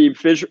then we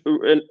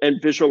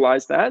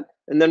visualize that,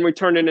 and then we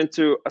turn it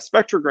into a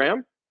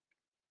spectrogram,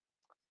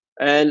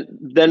 and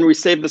then we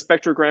save the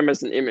spectrogram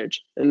as an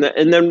image. And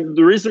then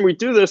the reason we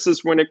do this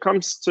is when it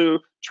comes to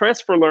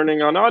transfer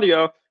learning on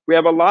audio, we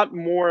have a lot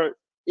more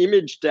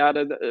image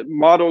data,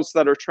 models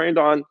that are trained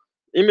on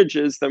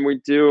images than we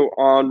do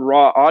on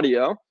raw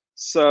audio.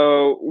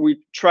 So we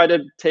try to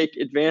take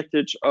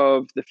advantage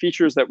of the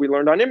features that we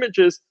learned on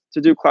images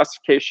to do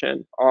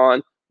classification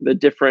on the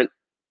different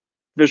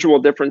visual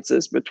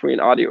differences between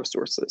audio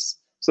sources.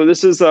 So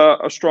this is a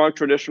strong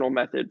traditional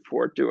method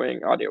for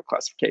doing audio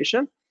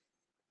classification.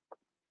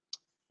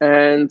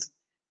 And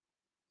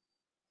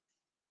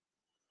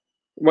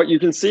what you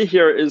can see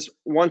here is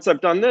once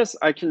I've done this,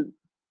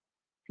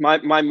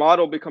 my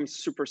model becomes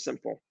super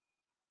simple.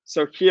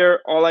 So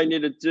here, all I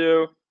need to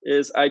do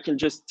is I can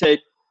just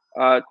take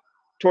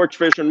Torch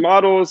Vision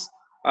models.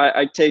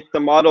 I take the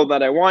model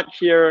that I want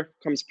here,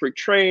 comes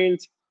pre-trained.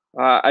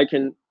 I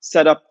can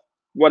set up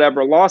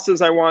whatever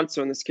losses I want.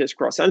 So in this case,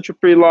 cross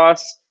entropy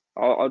loss.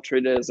 I'll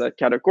treat it as a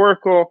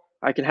categorical.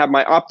 I can have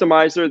my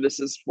optimizer. This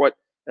is what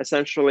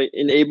essentially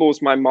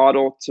enables my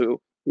model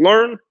to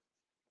learn.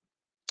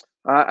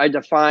 I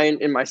define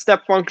in my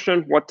step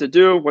function what to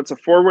do, what's a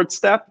forward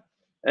step.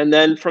 And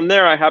then from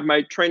there, I have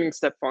my training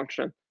step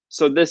function.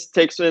 So this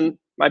takes in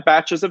my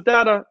batches of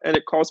data and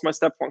it calls my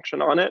step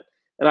function on it.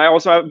 And I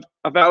also have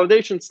a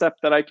validation step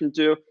that I can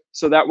do.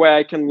 So that way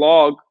I can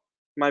log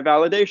my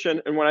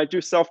validation. And when I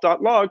do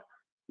self.log,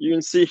 you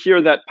can see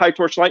here that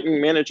PyTorch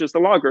Lightning manages the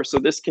logger. So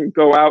this can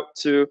go out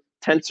to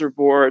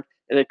TensorBoard,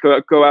 and it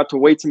could go out to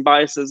weights and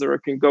biases, or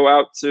it can go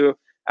out to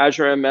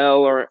Azure ML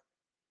or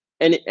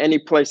any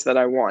place that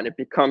I want. It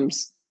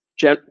becomes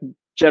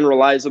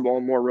generalizable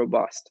and more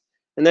robust.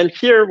 And then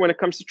here, when it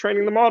comes to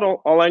training the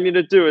model, all I need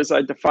to do is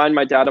I define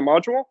my data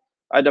module.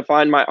 I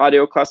define my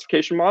audio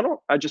classification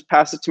model. I just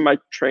pass it to my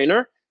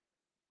trainer.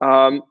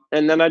 And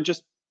then I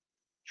just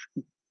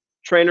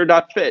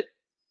trainer.fit.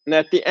 And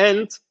at the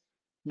end,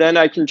 then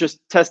I can just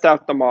test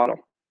out the model.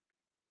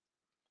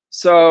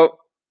 So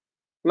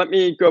let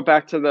me go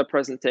back to the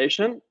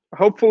presentation.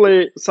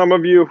 Hopefully, some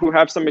of you who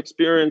have some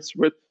experience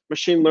with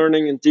machine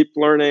learning and deep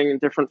learning and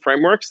different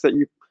frameworks, that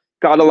you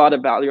got a lot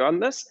of value on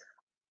this.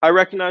 I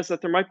recognize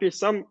that there might be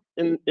some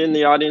in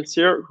the audience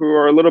here who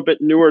are a little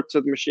bit newer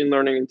to the machine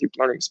learning and deep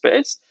learning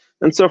space.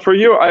 And so for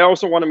you, I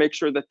also want to make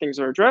sure that things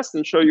are addressed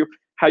and show you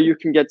how you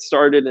can get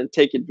started and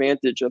take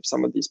advantage of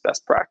some of these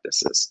best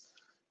practices.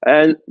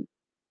 And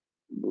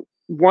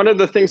one of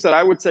the things that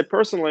I would say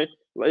personally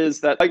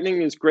is that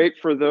Lightning is great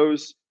for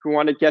those who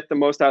want to get the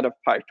most out of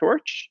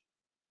PyTorch.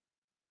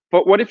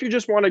 But what if you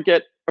just want to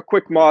get a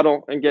quick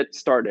model and get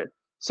started?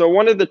 So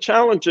one of the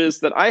challenges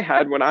that I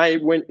had when I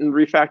went and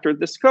refactored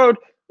this code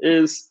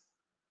is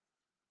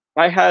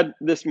I had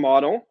this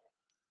model.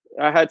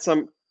 I had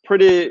some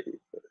code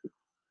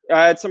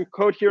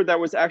here that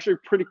was actually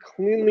pretty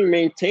cleanly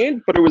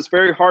maintained, but it was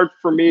very hard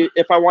for me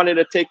if I wanted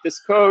to take this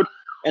code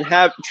and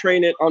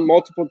train it on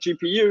multiple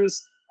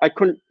GPUs. I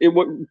couldn't. It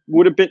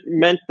would have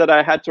meant that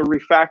I had to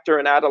refactor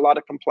and add a lot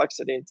of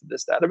complexity into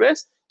this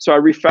database. So I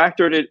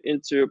refactored it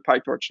into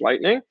PyTorch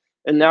Lightning,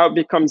 and now it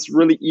becomes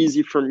really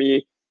easy for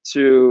me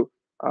to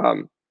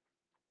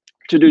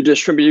do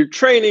distributed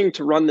training,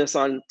 to run this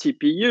on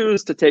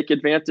TPUs, to take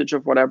advantage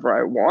of whatever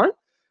I want.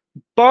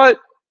 But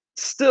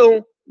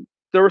still,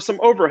 there was some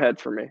overhead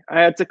for me. I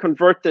had to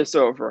convert this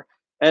over.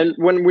 And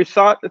when we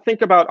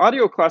think about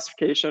audio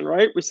classification,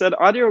 right? We said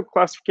audio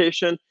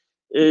classification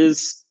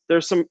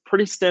there's some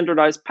pretty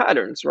standardized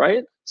patterns,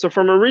 right? So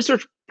from a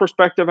research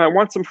perspective, I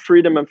want some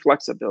freedom and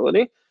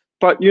flexibility.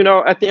 But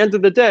at the end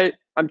of the day,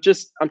 I'm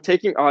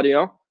taking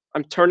audio,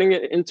 I'm turning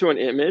it into an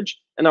image,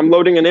 and I'm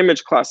loading an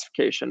image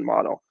classification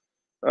model.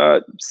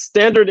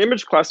 Standard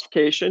image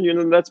classification,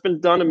 that's been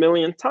done a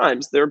million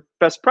times. There are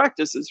best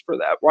practices for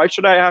that. Why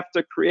should I have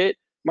to create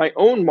my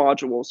own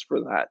modules for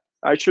that?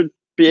 I should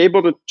be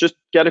able to just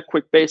get a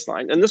quick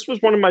baseline. And this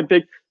was one of my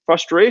big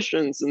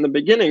frustrations in the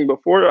beginning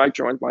before I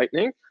joined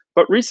Lightning.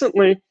 But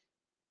recently,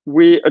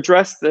 we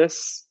addressed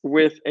this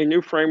with a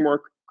new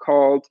framework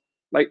called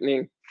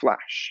Lightning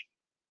Flash.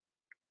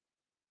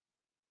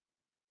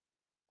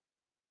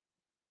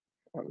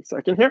 One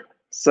second here.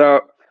 So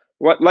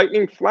what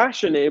Lightning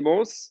Flash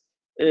enables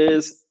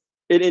is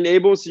it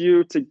enables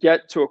you to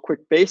get to a quick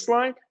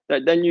baseline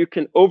that then you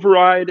can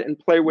override and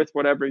play with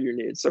whatever you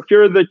need. So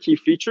here are the key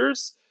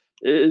features: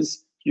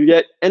 is you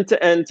get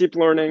end-to-end deep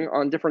learning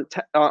on different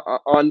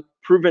on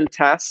proven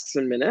tasks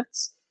in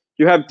minutes.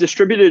 You have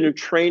distributed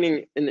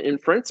training and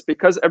inference.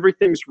 Because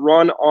everything's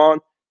run on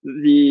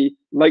the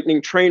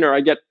Lightning trainer, I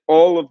get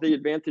all of the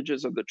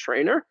advantages of the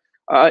trainer,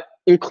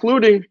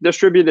 including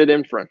distributed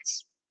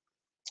inference.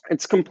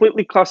 It's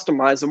completely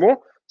customizable.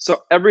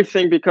 So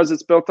everything, because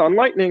it's built on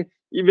Lightning,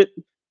 even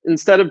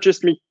instead of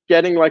just me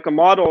getting like a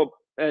model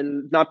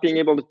and not being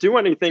able to do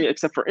anything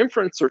except for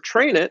inference or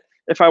train it,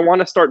 if I want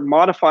to start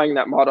modifying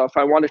that model, if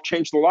I want to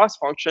change the loss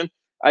function,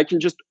 I can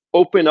just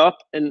open up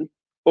and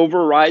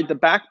override the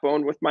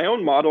backbone with my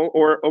own model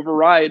or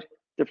override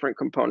different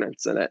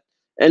components in it.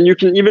 And you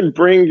can even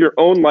bring your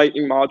own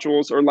Lightning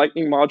modules or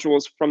Lightning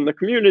modules from the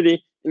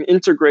community and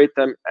integrate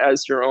them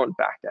as your own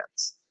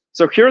backends.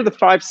 So here are the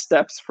 5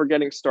 steps for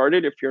getting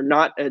started if you're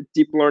not a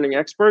deep learning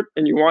expert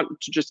and you want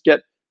to just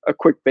get a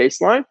quick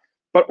baseline.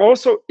 But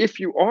also, if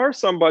you are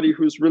somebody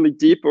who's really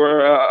deep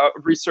or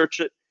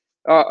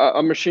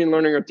a machine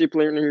learning or deep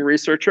learning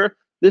researcher,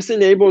 this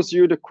enables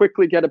you to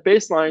quickly get a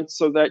baseline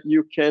so that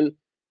you can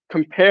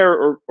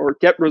compare or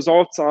get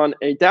results on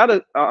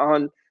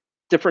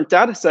different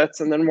data sets.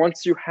 And then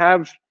once you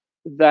have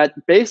that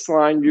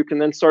baseline, you can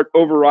then start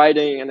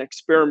overriding and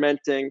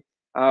experimenting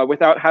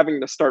without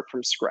having to start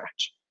from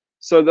scratch.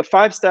 So the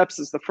 5 steps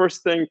is the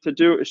first thing to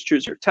do is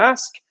choose your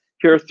task.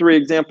 Here are 3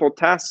 example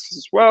tasks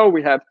as well.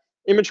 We have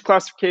image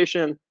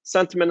classification,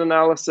 sentiment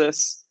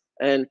analysis,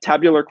 and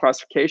tabular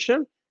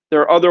classification.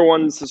 There are other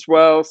ones as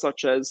well,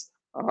 such as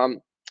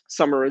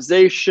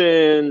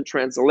summarization,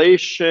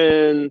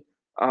 translation.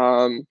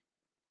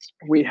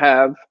 We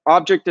have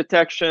object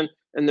detection,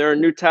 and there are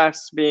new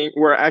tasks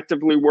we're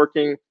actively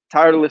working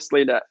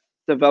tirelessly to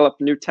develop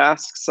new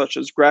tasks such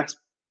as graph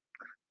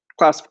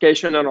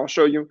classification, and I'll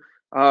show you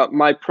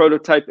my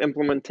prototype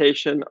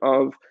implementation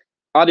of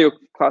audio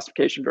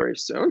classification very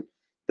soon.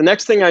 The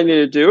next thing I need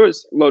to do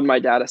is load my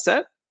data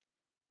set.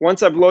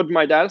 Once I've loaded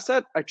my data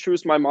set, I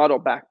choose my model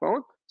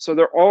backbone. So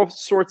there are all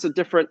sorts of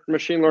different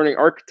machine learning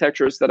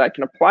architectures that I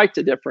can apply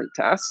to different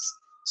tasks.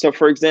 So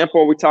for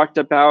example, we talked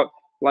about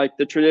like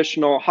the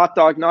traditional hot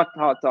dog, not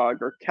hot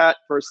dog, or cat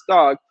versus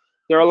dog.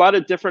 There are a lot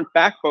of different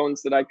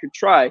backbones that I could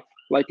try,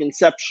 like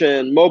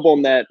Inception,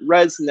 MobileNet,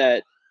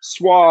 ResNet,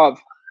 Suave.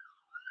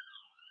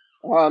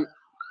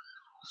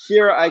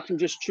 Here I can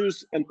just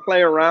choose and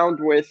play around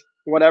with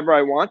whatever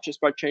I want just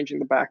by changing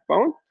the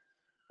backbone.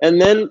 And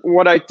then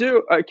what I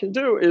can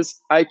do is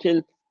I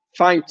can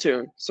fine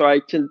tune. So I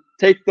can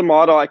take the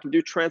model, I can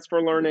do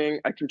transfer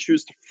learning, I can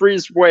choose to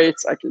freeze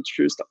weights, I can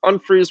choose to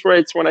unfreeze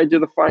weights when I do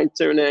the fine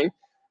tuning.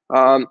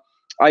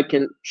 I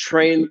can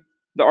train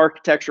the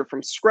architecture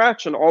from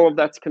scratch, and all of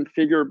that's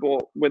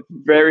configurable with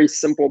very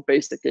simple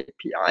basic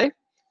API.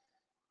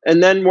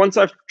 And then once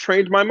I've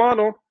trained my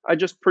model, I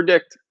just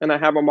predict and I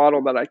have a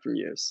model that I can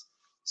use.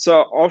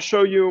 So I'll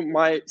show you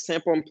my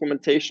sample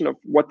implementation of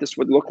what this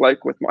would look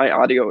like with my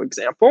audio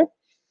example.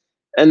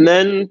 And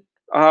then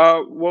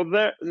we'll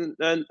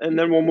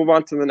move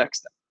on to the next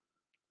step.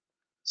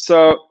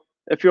 So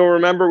if you'll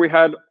remember, we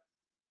had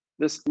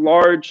this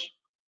large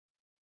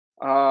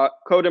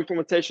code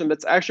implementation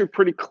that's actually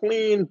pretty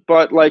clean,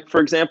 but like, for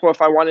example,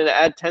 if I wanted to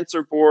add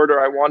TensorBoard or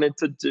I wanted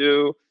to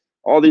do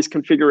all these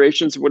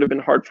configurations, it would have been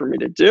hard for me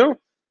to do.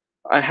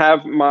 I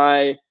have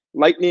my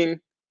Lightning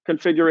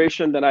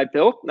configuration that I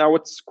built. Now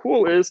what's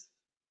cool is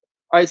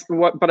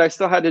but I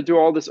still had to do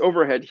all this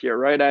overhead here,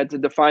 right? I had to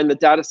define the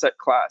dataset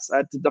class. I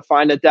had to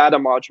define a data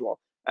module.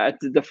 I had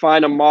to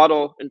define a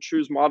model and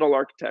choose model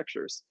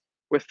architectures.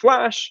 With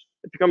Flash,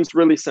 it becomes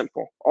really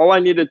simple. All I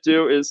need to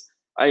do is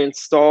I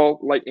install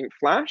Lightning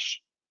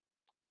Flash.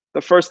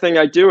 The first thing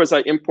I do is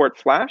I import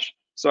Flash.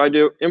 So I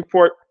do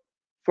import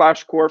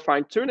Flash core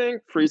fine tuning,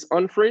 freeze,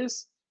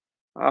 unfreeze.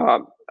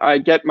 I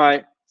get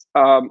my,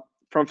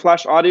 from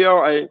Flash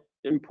Audio, I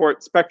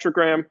import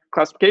spectrogram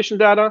classification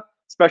data,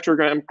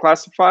 spectrogram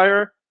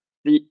classifier,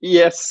 the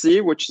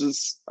ESC, which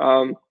is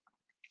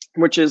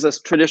a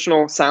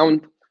traditional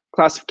sound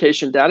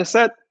classification data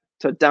set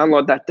to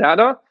download that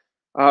data,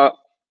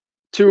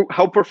 2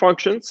 helper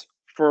functions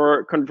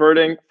for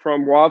converting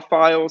from WAV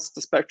files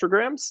to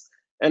spectrograms,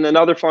 and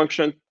another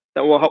function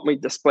that will help me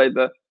display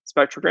the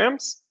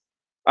spectrograms.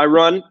 I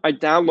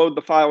download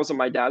the files of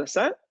my data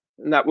set,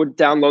 and that would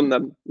download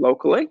them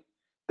locally.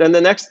 Then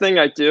the next thing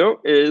I do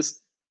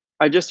is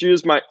I just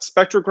use my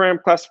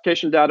spectrogram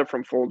classification data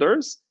from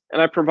folders,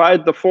 and I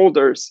provide the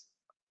folders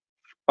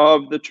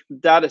of the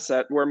data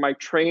set where my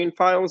train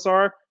files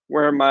are,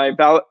 where my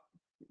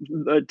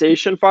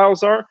validation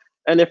files are.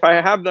 And if I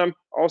have them,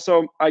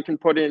 also I can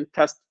put in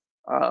test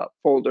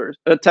folders,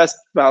 test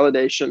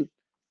validation,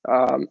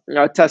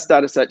 test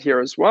data set here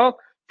as well.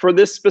 For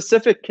this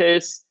specific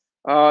case,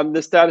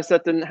 this data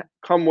set didn't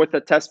come with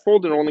a test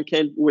folder, it only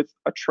came with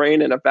a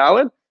train and a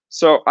valid.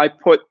 So I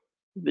put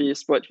the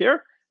split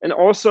here. And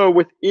also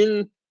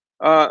within,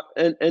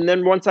 and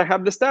then once I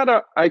have this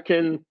data, I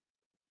can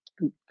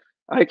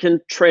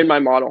train my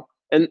model.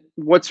 And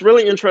what's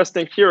really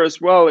interesting here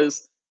as well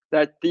is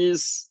that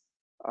these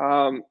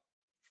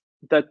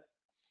that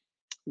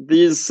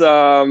these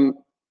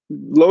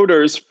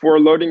loaders for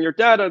loading your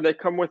data, they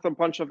come with a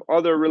bunch of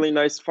other really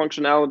nice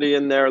functionality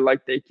in there,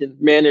 like they can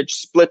manage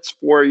splits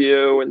for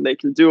you, and they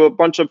can do a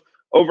bunch of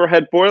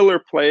overhead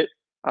boilerplate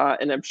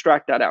and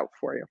abstract that out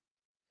for you.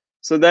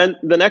 So then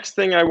the next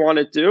thing I want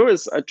to do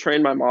is I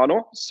train my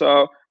model.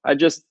 So I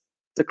just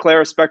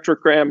declare a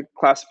spectrogram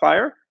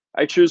classifier.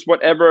 I choose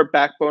whatever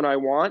backbone I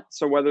want.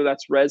 So whether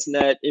that's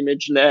ResNet,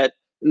 ImageNet,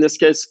 in this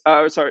case,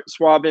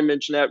 Swab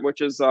ImageNet,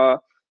 which is a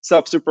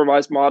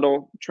self-supervised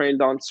model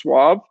trained on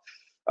Swab,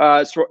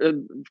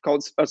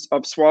 called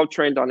Swab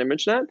trained on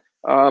ImageNet.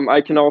 I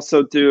can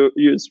also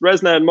use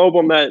ResNet,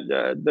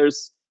 MobileNet.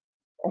 There's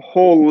a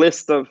whole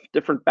list of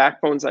different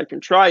backbones I can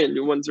try, and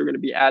new ones are going to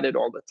be added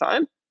all the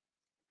time.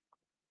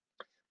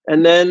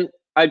 And then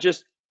I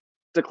just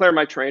declare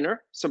my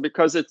trainer. So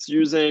because it's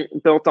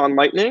built on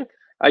Lightning,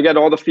 I get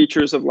all the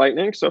features of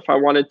Lightning. So if I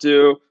want to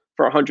do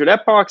for 100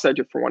 epochs, I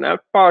do for 1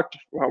 epoch.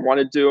 If I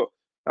want to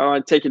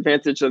take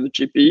advantage of the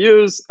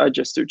GPUs, I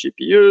just do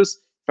GPUs.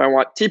 If I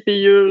want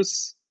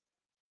TPUs,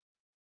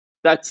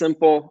 that's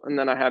simple. And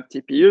then I have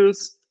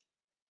TPUs.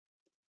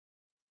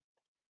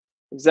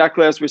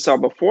 Exactly as we saw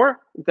before.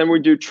 Then we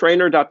do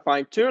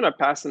trainer.fine-tune. I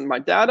pass in my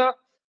data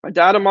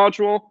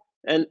module,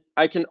 and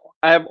I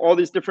have all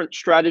these different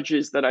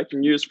strategies that I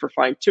can use for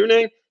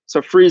fine-tuning.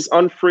 So freeze,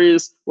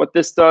 unfreeze. What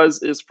this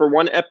does is for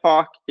 1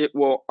 epoch, it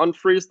will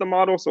unfreeze the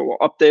model. So it will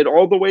update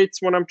all the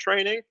weights when I'm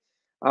training.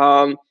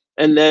 And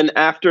then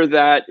after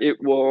that,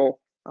 it will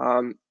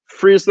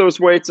freeze those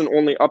weights and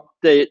only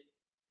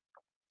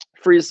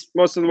freeze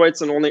most of the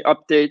weights and only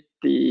update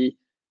the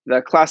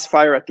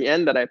classifier at the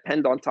end that I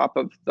append on top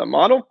of the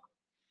model.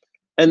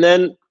 And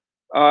then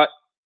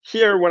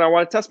here, when I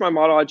want to test my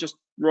model, I just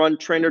run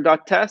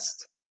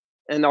trainer.test,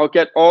 and I'll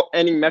get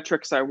any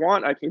metrics I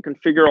want. I can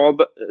configure all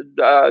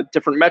the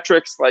different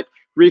metrics like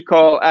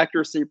recall,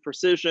 accuracy,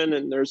 precision,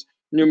 and there's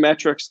new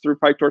metrics through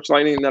PyTorch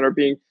Lightning that are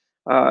being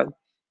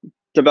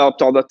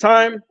developed all the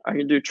time. I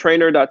can do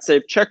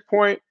trainer.save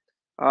checkpoint,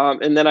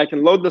 and then I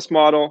can load this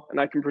model,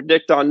 and I can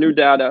predict on new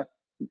data.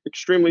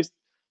 Extremely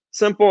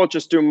simple,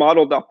 just do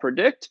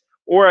model.predict,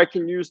 or I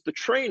can use the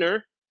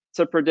trainer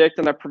to predict,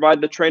 and I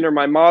provide the trainer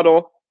my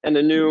model and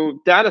a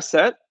new data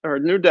set or a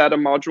new data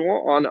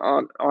module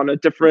on a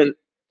different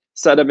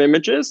set of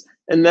images.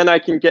 And then I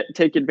can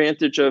take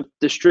advantage of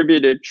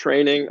distributed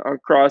training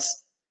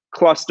across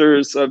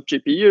clusters of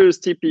GPUs,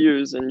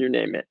 TPUs, and you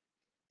name it.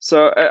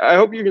 So I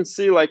hope you can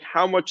see like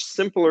how much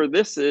simpler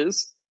this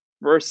is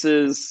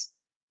versus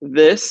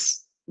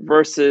this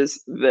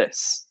versus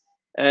this.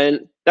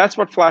 And that's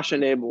what Flash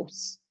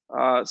enables.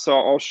 So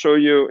I'll show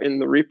you in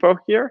the repo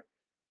here.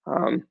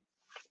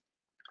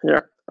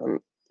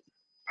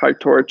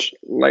 PyTorch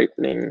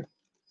Lightning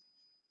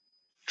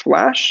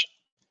Flash.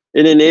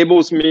 It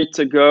enables me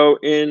to go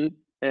in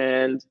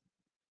and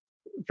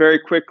very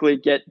quickly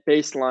get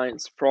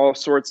baselines for all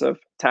sorts of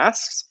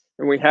tasks.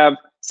 And we have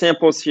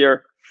samples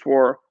here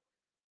for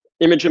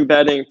image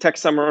embedding,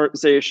 text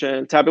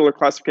summarization, tabular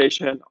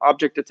classification,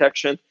 object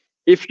detection.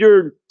 If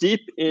you're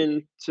deep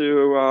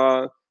into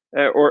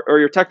or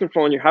you're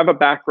technical and you have a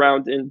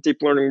background in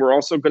deep learning, we're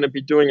also going to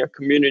be doing a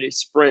community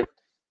sprint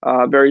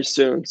very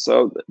soon.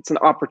 So it's an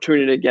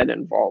opportunity to get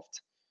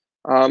involved.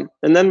 And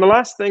then the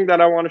last thing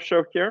that I want to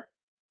show here,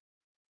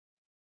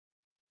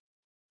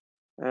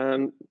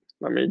 and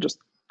let me just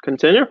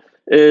continue,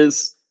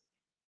 is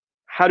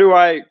how do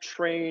I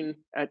train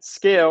at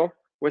scale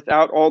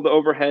without all the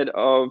overhead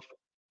of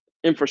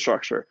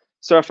infrastructure?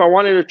 So if I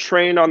wanted to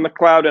train on the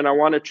cloud and I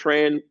want to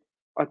train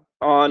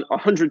on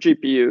 100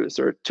 GPUs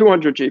or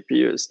 200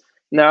 GPUs,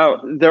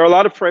 now there are a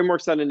lot of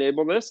frameworks that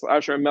enable this.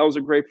 Azure ML is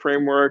a great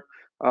framework.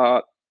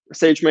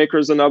 SageMaker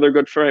is another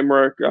good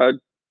framework.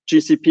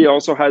 GCP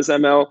also has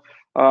ML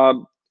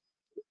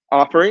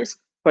offerings,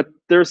 but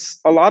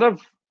there's a lot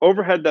of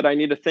overhead that I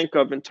need to think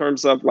of in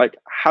terms of like,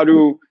 how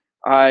do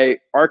I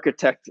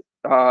architect,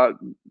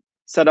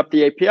 set up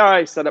the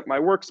API, set up my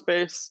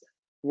workspace?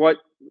 What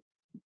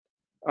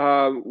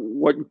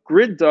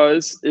Grid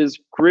does is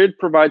Grid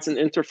provides an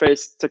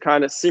interface to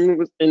kind of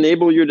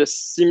enable you to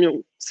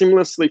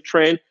seamlessly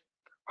train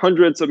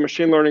hundreds of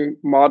machine learning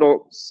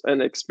models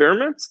and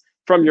experiments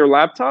from your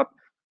laptop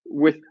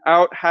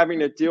without having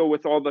to deal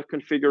with all the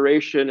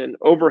configuration and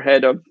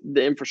overhead of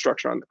the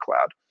infrastructure on the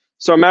cloud.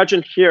 So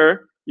imagine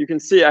here, you can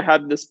see I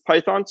have this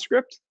Python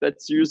script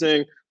that's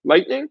using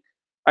Lightning.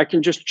 I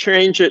can just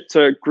change it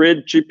to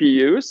Grid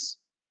GPUs.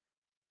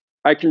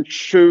 I can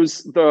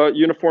choose the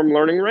uniform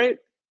learning rate.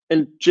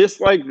 And just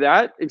like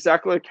that,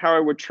 exactly like how I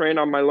would train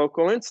on my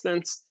local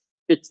instance,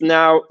 it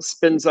now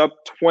spins up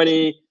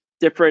 20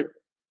 different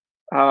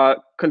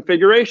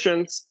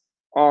configurations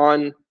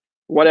on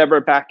whatever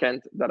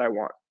backend that I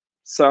want.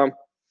 So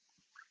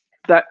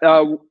that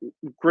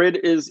Grid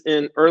is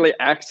in early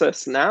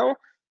access now.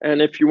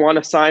 And if you want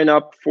to sign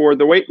up for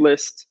the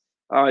waitlist,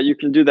 you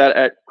can do that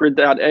at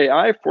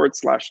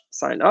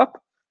grid.ai/sign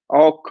up.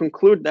 I'll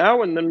conclude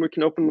now, and then we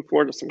can open the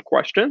floor to some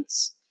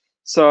questions.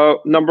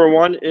 So number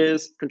one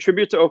is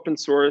contribute to open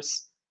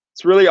source.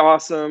 It's really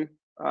awesome.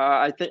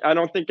 I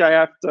don't think I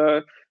have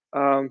to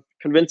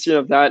convince you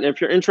of that. And if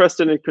you're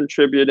interested in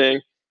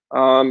contributing,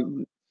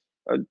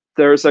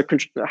 there's a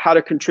how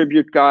to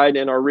contribute guide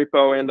in our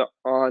repo and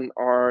on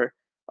our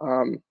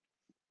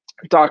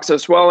docs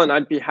as well. And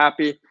I'd be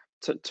happy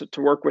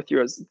to work with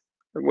you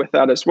with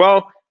that as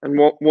well. And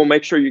we'll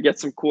make sure you get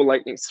some cool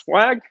Lightning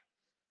swag.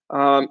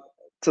 To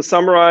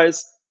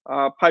summarize,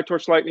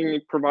 PyTorch Lightning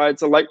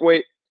provides a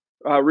lightweight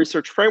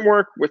research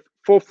framework with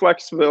full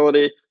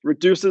flexibility,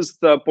 reduces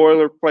the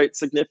boilerplate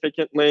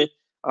significantly,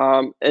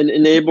 and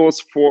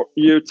enables for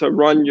you to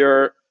run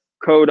your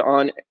code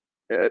on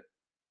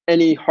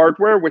any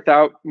hardware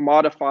without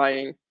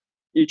modifying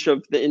each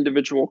of the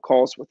individual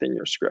calls within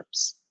your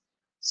scripts.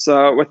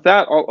 So with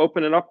that, I'll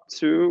open it up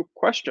to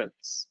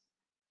questions.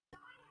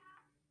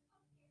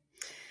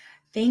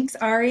 Thanks,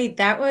 Ari.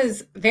 That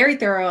was very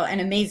thorough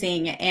and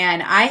amazing.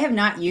 And I have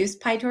not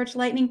used PyTorch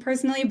Lightning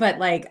personally, but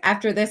like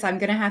after this, I'm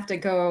gonna have to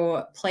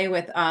go play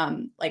with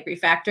like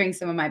refactoring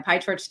some of my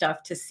PyTorch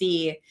stuff to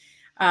see.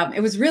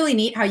 It was really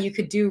neat how you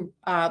could do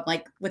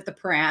like with the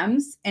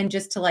params and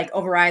just to like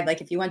override, like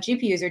if you want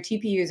GPUs or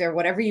TPUs or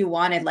whatever you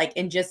wanted, like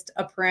in just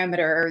a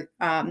parameter.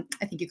 I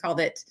think you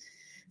called it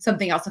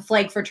something else, a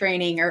flag for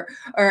training or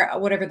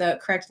whatever the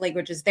correct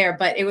language is there.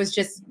 But it was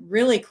just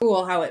really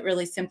cool how it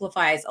really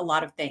simplifies a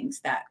lot of things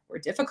that were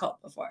difficult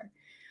before.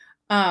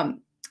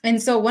 And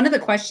so one of the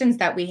questions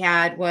that we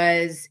had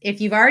was,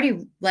 if you've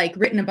already like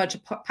written a bunch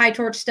of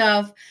PyTorch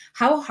stuff,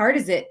 how hard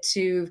is it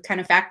to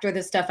kind of factor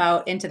this stuff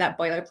out into that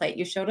boilerplate?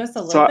 You showed us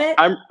a little bit.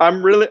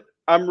 I'm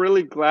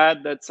really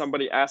glad that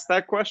somebody asked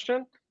that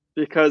question,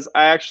 because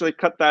I actually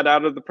cut that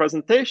out of the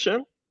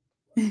presentation.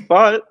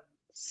 But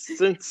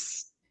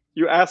since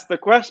you asked the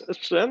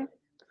question,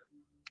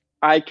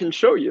 I can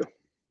show you.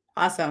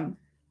 Awesome.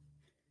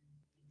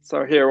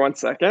 So here, one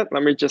second.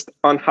 Let me just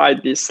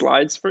unskip these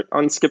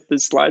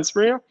slides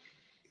for you.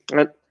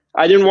 And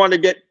I didn't want to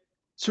get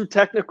too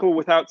technical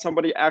without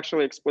somebody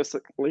actually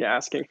explicitly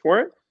asking for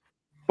it,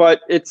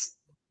 but it's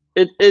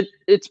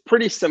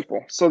pretty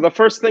simple. So the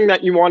first thing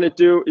that you want to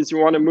do is you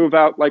want to move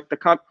out like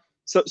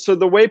so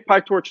the way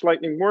PyTorch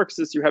Lightning works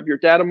is you have your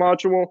data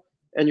module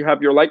and you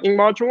have your Lightning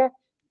module.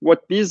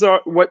 What those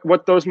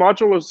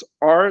modules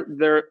are,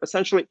 they're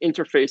essentially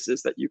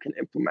interfaces that you can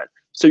implement.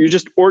 So you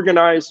just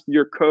organize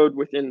your code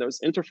within those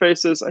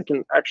interfaces. I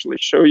can actually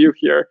show you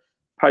here,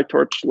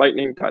 PyTorch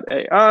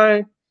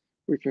Lightning.ai.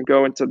 We can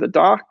go into the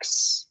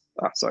docs.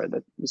 Sorry,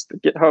 that was the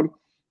GitHub.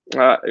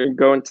 And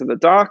go into the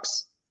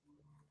docs.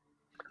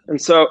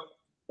 And so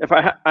if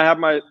I have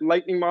my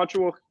Lightning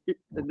module,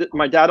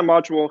 my data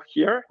module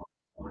here,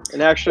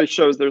 it actually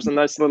shows there's a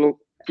nice little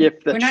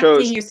GIF that shows. We're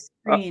not seeing your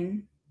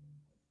screen.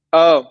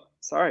 Oh,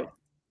 sorry.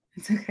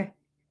 It's okay.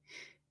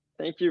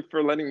 Thank you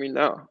for letting me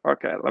know.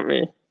 Okay, let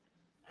me.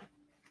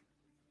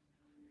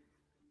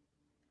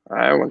 All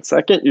right, one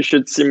second. You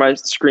should see my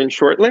screen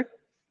shortly.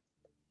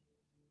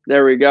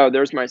 There we go.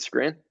 There's my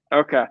screen.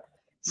 Okay.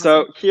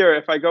 So here,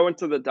 if I go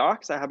into the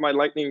docs, I have my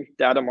Lightning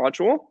data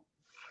module.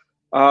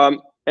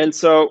 And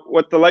so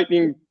what the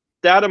Lightning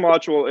data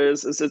module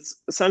is it's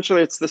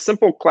essentially the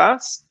simple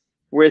class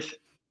with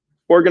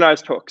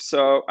organized hooks.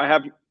 So I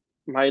have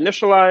my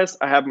initialize,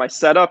 I have my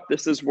setup.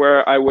 This is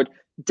where I would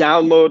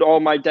download all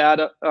my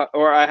data,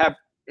 or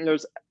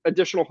there's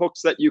additional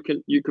hooks that you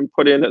can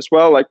put in as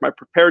well, like my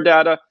prepare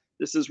data.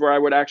 This is where I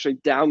would actually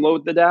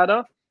download the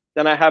data.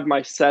 Then I have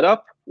my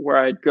setup where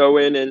I'd go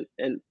in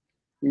and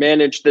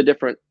manage the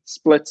different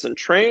splits and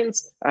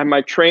trains. I have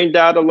my train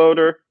data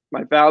loader,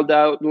 my val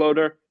data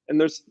loader, and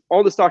there's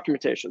all this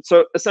documentation.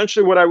 So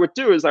essentially what I would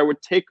do is I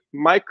would take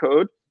my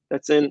code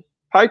that's in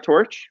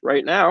PyTorch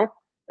right now,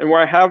 and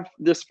where I have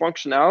this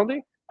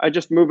functionality, I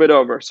just move it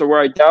over. So where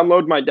I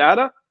download my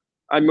data,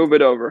 I move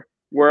it over.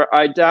 Where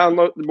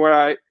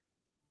I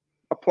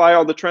apply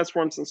all the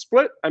transforms and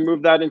split, I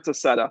move that into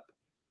setup.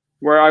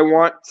 Where I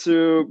want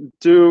to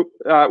do,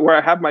 where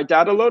I have my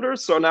data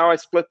loaders, so now I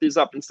split these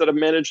up. Instead of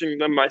managing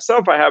them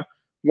myself, I have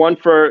one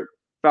for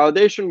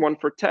validation, one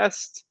for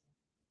test,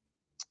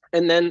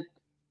 and then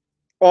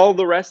all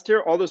the rest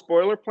here, all this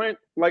boilerplate,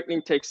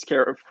 Lightning takes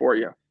care of for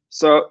you.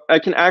 So I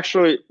can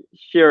actually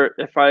here,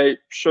 if I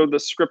show the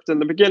script in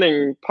the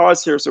beginning,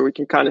 pause here so we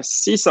can kind of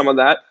see some of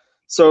that.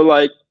 So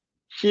like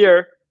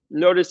here,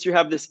 notice you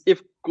have this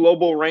if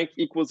global rank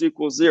equals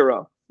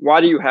 0. Why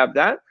do you have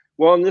that?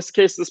 Well, in this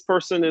case, this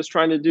person is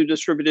trying to do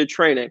distributed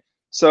training.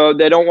 So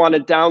they don't want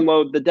to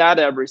download the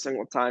data every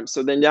single time.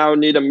 So they now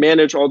need to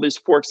manage all these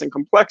forks and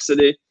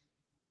complexity.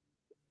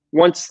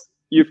 Once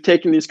you've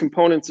taken these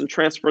components and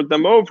transferred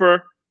them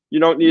over, you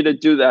don't need to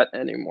do that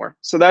anymore.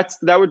 So that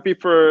would be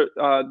for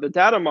the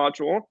data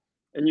module.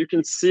 And you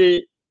can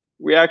see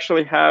we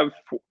actually have,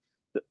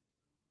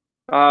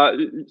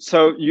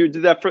 so you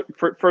do that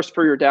first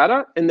for your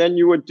data, and then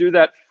you would do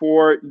that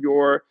for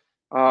your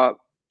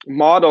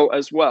model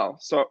as well.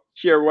 So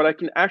here, what I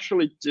can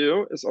actually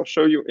do is I'll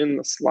show you in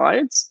the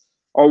slides.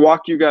 I'll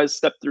walk you guys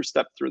step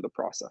through the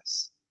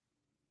process.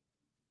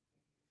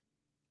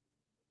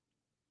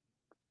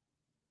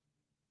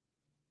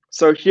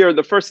 So here,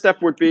 the first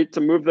step would be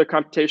to move the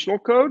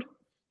computational code.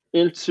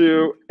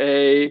 into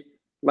a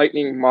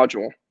Lightning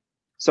module.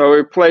 So we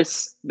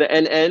replace the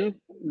NN,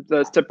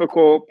 the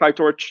typical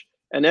PyTorch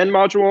NN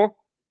module.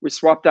 We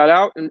swap that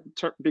out and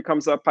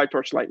becomes a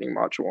PyTorch Lightning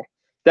module.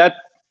 That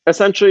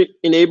essentially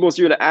enables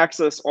you to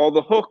access all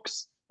the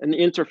hooks and the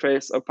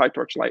interface of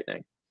PyTorch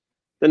Lightning.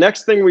 The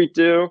next thing we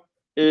do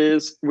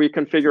is we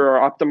configure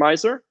our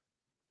optimizer.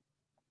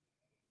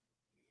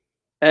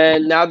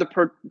 And now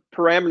the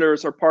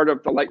parameters are part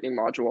of the Lightning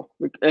module.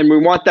 And we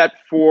want that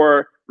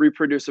for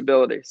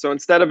reproducibility. So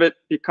instead of it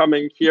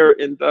becoming here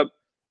in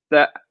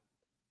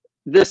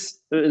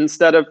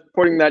instead of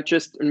putting that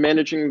just and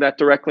managing that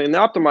directly in the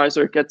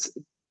optimizer, it gets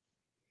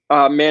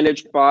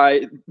managed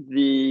by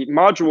the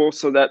module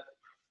so that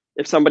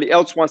if somebody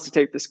else wants to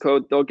take this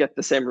code, they'll get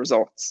the same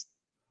results.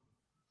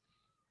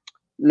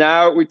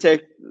 Now we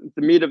take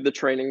the meat of the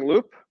training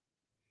loop.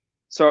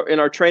 So in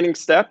our training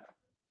step,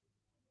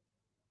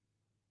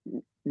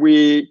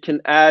 we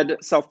can add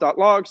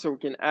self.log, so we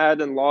can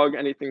add and log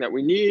anything that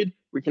we need.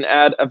 We can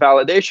add a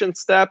validation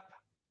step.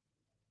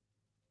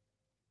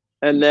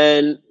 And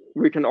then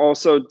we can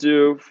also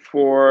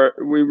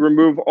we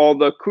remove all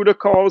the CUDA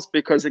calls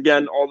because,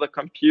 again, all the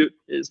compute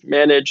is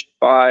managed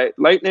by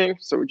Lightning.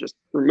 So we just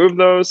remove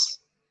those.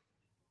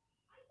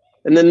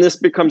 And then this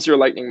becomes your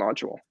Lightning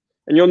module.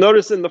 And you'll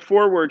notice in the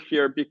forward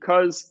here,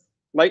 because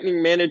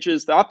Lightning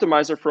manages the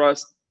optimizer for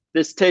us,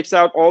 this takes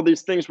out all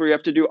these things where you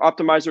have to do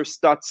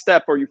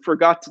optimizer.step, or you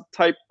forgot to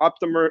type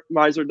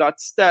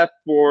optimizer.step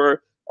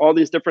for all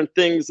these different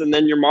things, and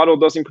then your model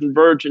doesn't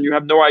converge and you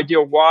have no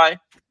idea why.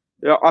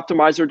 You know,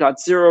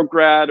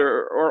 optimizer.0grad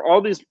or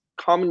all these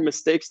common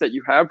mistakes that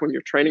you have when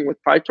you're training with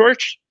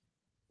PyTorch,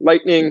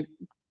 Lightning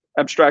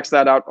abstracts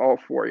that out all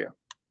for you.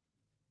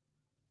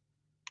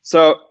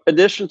 So in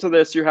addition to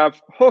this, you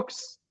have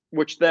hooks,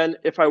 which then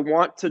if I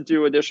want to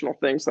do additional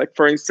things, like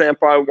for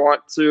example,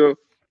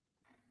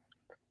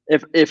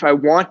 if I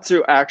want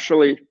to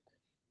actually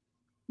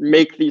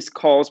make these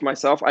calls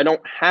myself, I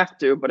don't have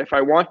to, but if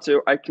I want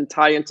to, I can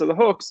tie into the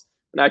hooks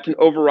and I can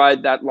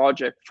override that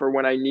logic for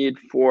when I need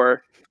to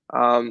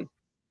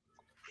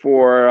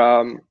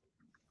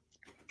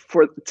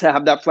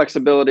have that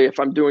flexibility if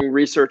I'm doing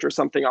research or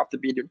something off the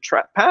beaten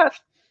track path.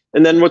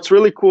 And then what's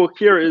really cool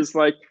here is,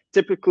 like,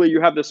 typically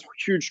you have this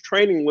huge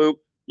training loop,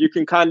 you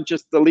can kind of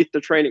just delete the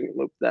training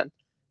loop then.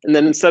 And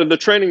then instead of the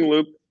training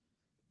loop,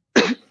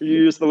 you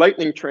use the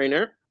Lightning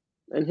trainer,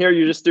 and here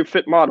you just do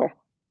fit model.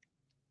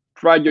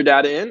 Provide your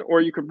data in,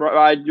 or you could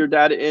provide your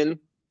data in.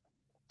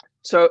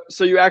 So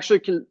you actually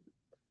can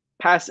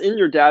pass in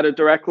your data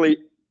directly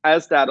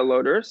as data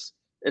loaders.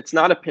 It's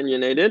not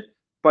opinionated,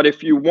 but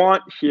if you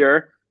want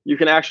here, you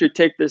can actually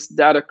take this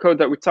data code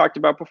that we talked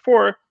about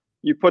before,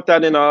 you put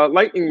that in a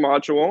Lightning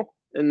module,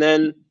 and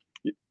then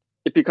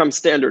it becomes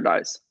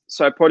standardized.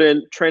 So I put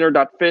in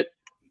trainer.fit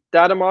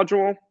data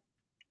module,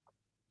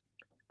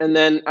 and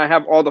then I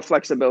have all the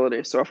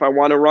flexibility. So if I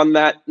want to run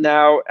that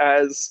now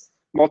as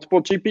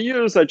multiple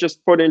GPUs, I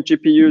just put in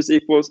GPUs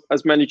equals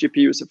as many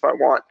GPUs if I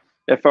want.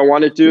 If I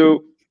want to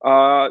do,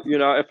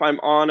 if I'm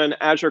on an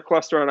Azure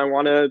cluster and I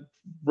want to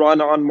run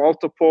on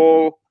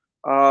multiple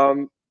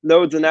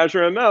nodes in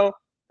Azure ML,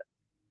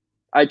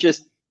 I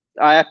just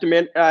have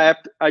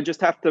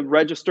to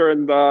register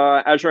in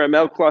the Azure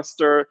ML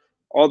cluster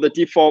all the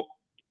default.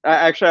 I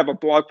actually have a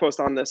blog post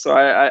on this, so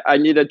I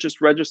need to just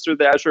register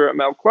the Azure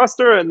ML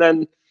cluster, and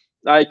then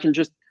I can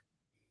just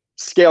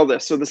scale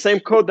this. So the same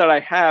code that I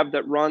have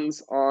that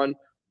runs on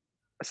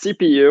a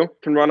CPU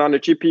can run on a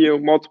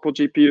GPU, multiple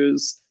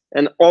GPUs,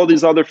 and all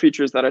these other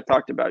features that I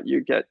talked about, you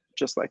get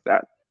just like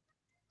that.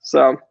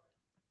 So,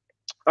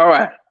 all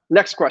right,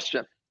 next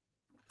question.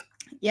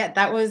 Yeah,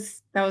 that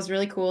was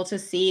really cool to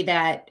see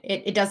that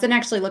it doesn't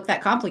actually look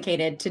that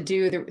complicated to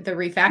do the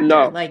refactor.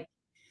 No. Like,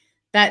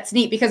 that's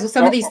neat, because with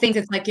some of these things,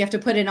 it's like you have to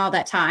put in all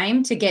that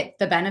time to get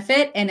the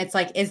benefit, and it's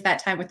like, is that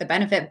time with the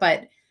benefit?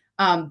 But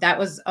that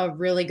was a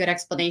really good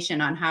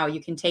explanation on how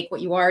you can take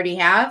what you already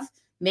have,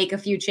 make a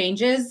few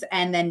changes,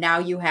 and then now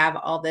you have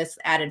all this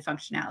added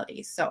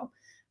functionality. So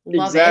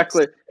love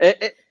exactly.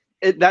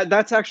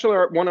 That's actually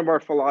one of our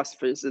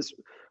philosophies is,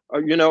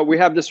 we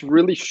have this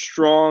really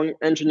strong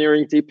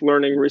engineering deep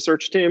learning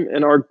research team,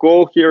 and our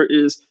goal here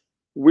is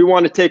we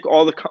want to take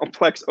all the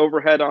complex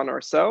overhead on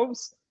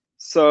ourselves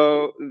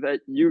so that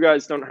you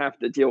guys don't have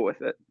to deal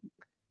with it.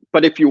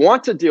 But if you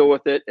want to deal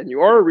with it and you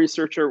are a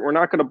researcher, we're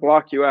not going to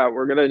block you out.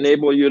 We're going to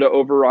enable you to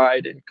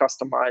override and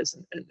customize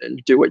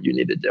and do what you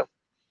need to do.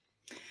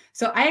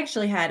 So I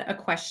actually had a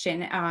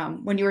question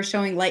when you were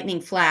showing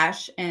Lightning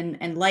Flash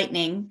and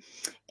Lightning,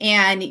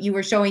 and you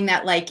were showing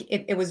that, like,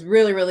 it was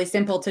really, really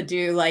simple to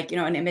do, like,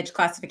 an image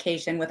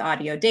classification with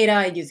audio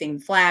data using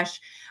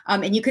Flash.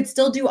 And you could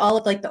still do all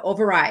of, like, the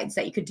overrides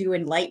that you could do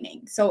in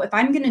Lightning. So if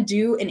I'm going to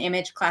do an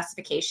image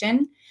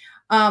classification,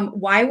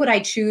 why would I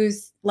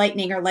choose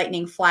Lightning or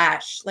Lightning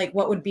Flash? Like,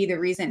 what would be the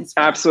reasons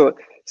for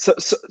Absolutely.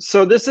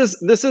 So this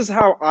is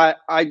how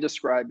I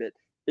describe it.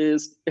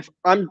 Is if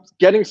I'm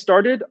getting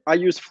started, I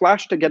use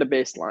Flash to get a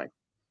baseline.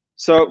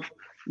 So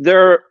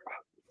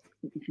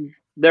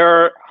there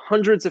are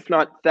hundreds, if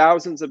not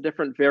thousands, of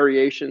different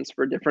variations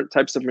for different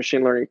types of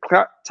machine learning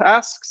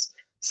tasks.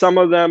 Some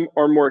of them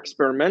are more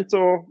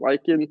experimental,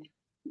 like in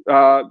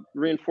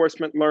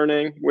reinforcement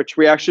learning, which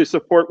we actually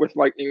support with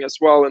Lightning as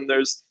well. And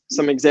there's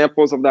some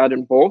examples of that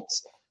in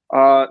Bolts.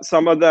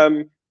 Some of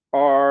them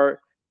are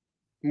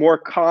more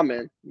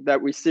common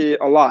that we see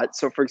a lot.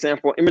 So for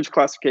example, image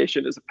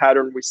classification is a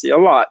pattern we see a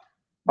lot.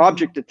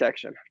 Object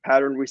detection,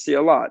 pattern we see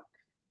a lot.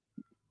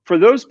 For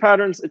those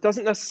patterns, it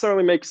doesn't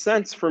necessarily make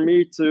sense for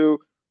me to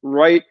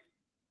write,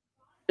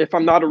 if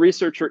I'm not a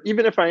researcher,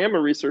 even if I am a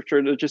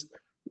researcher, to just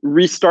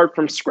restart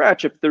from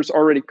scratch if there's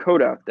already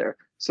code out there.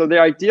 So the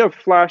idea of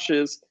Flash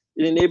is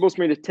it enables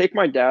me to take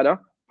my data,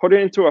 put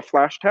it into a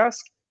Flash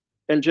task,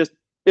 and just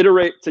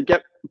iterate to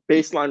get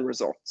baseline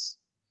results.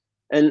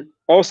 And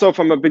also, if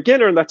I'm a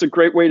beginner, that's a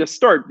great way to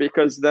start,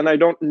 because then I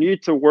don't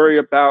need to worry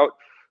about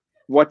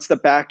what's the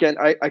back end.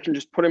 I can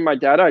just put in my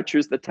data, I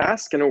choose the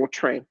task, and it will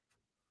train.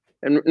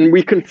 And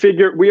we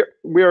configure,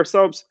 we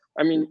ourselves,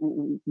 I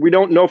mean, we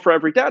don't know for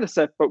every data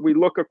set, but we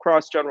look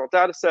across general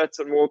data sets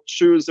and we'll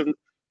choose, and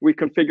we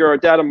configure our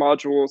data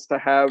modules to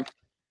have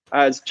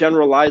as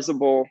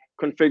generalizable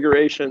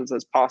configurations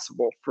as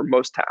possible for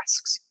most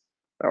tasks.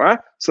 All right,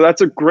 so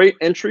that's a great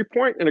entry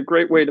point and a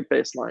great way to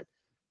baseline.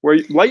 Where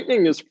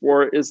Lightning is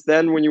for is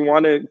then when you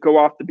want to go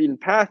off the beaten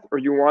path, or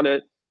you want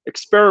to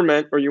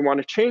experiment, or you want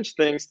to change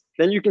things,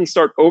 then you can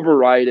start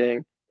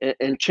overriding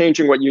and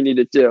changing what you need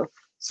to do.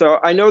 So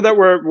I know that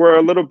we're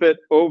a little bit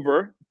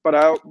over, but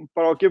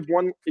I'll give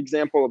one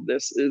example of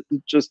this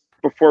just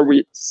before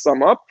we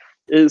sum up.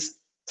 Is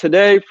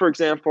today, for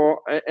example,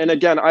 and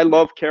again, I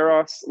love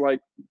Keras. Like,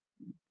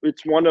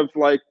 it's one of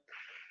like,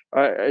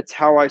 it's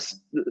how I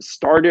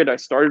started. I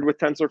started with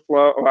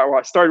TensorFlow. Well,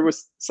 I started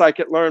with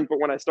scikit-learn, but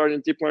when I started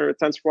in deep learning with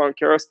TensorFlow and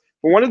Keras,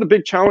 but one of the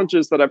big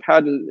challenges that I've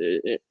had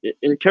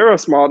in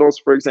Keras models,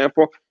 for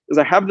example, is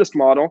I have this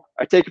model.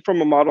 I take it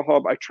from a model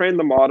hub. I train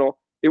the model.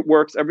 It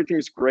works.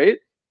 Everything's great.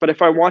 But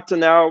if I want to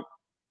now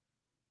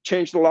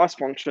change the loss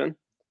function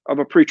of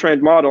a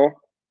pre-trained model,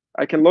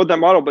 I can load that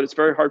model, but it's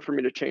very hard for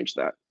me to change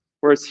that.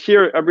 Whereas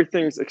here,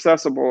 everything's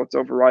accessible. It's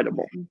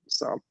overridable.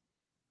 So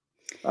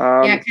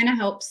yeah, it kind of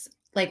helps,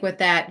 like with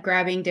that,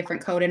 grabbing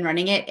different code and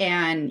running it,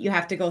 and you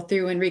have to go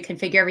through and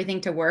reconfigure everything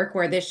to work,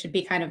 where this should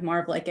be kind of more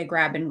of like a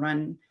grab and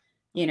run,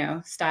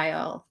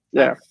 style.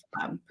 Yeah.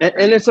 And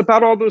it's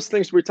about all those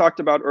things we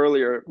talked about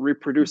earlier: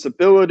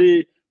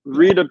 reproducibility,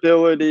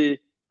 readability,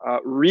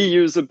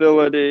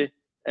 reusability,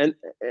 and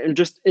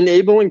just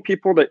enabling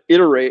people to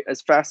iterate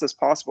as fast as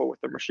possible with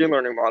their machine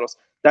learning models.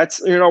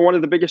 That's, one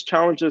of the biggest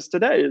challenges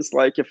today is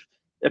like,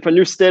 if a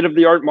new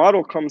state-of-the-art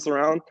model comes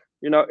around,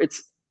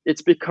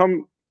 it's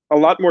become a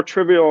lot more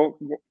trivial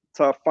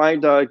to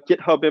find a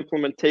GitHub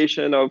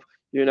implementation of,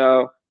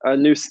 a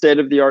new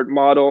state-of-the-art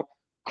model,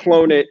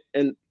 clone it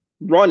and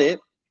run it.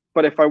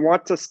 But if I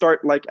want to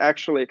start like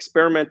actually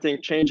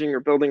experimenting, changing,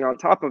 or building on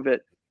top of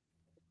it,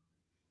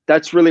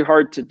 that's really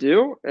hard to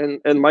do.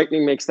 And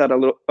Lightning makes that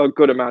a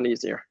good amount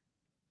easier.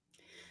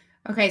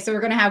 Okay, so we're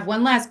going to have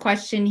one last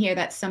question here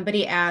that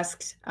somebody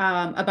asked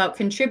about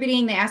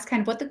contributing. They asked kind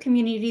of what the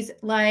community's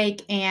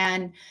like,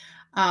 and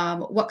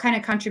what kind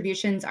of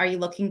contributions are you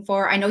looking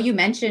for? I know you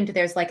mentioned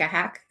there's like a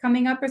hack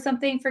coming up or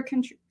something for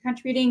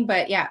contributing,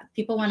 but yeah,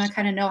 people want to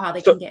kind of know how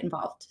they can get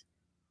involved.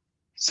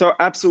 So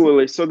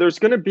absolutely. So there's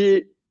going to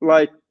be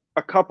like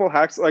a couple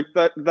hacks, like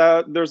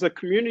there's a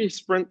community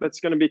sprint that's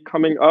going to be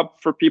coming up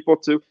for people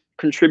to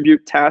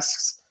contribute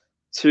tasks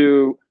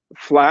to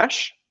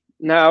Flash.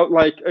 Now,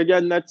 like,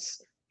 again,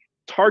 that's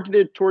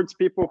targeted towards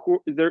people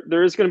who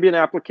there is going to be an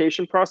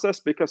application process,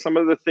 because some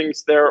of the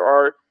things there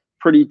are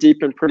pretty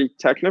deep and pretty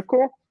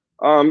technical.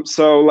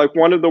 So like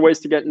one of the ways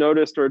to get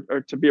noticed or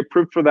to be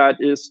approved for that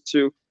is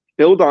to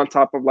build on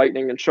top of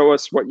Lightning and show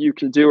us what you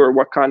can do or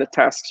what kind of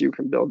tasks you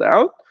can build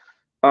out.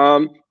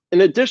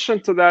 In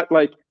addition to that,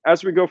 like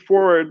as we go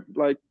forward,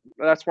 like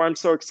that's why I'm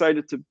so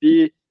excited to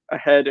be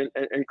ahead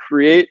and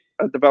create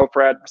a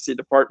developer advocacy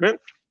department,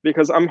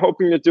 because I'm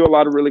hoping to do a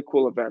lot of really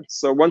cool events.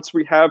 So once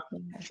we have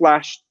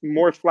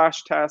more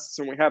Flash tasks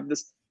and we have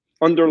this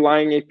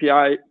underlying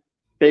API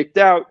baked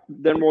out,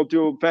 then we'll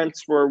do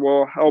events where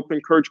we'll help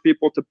encourage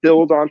people to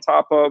build on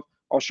top of.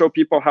 I'll show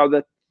people how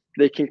that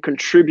they can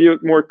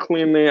contribute more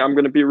cleanly. I'm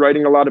going to be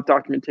writing a lot of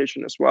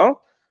documentation as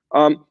well.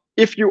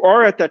 If you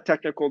are at that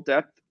technical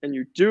depth and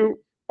you do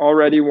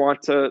already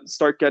want to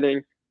start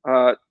getting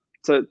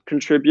to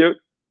contribute,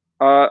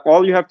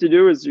 all you have to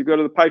do is you go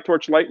to the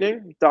PyTorch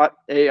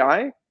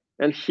Lightning.ai,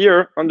 and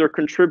here under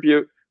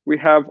contribute, we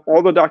have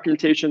all the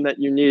documentation that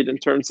you need in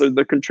terms of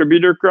the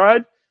contributor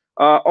guide.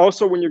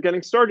 Also, when you're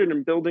getting started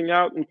and building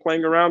out and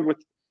playing around with,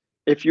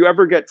 if you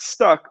ever get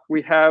stuck,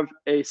 we have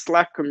a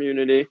Slack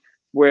community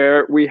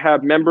where we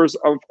have members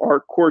of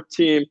our core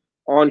team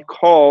on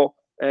call,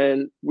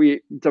 and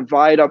we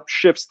divide up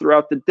shifts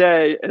throughout the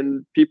day,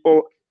 and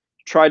people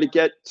try to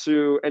get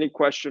to any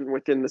question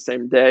within the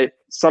same day,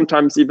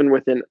 sometimes even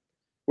within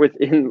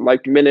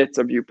like minutes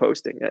of you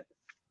posting it.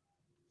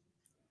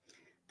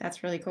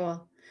 That's really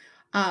cool.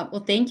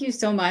 Well, thank you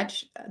so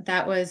much.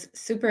 That was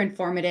super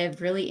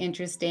informative, really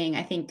interesting.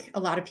 I think a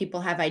lot of people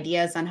have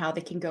ideas on how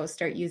they can go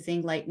start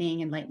using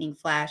Lightning and Lightning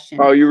Flash.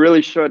 Oh, you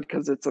really should,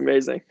 because it's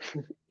amazing.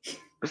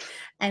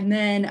 And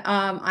then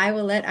I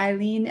will let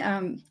Eileen,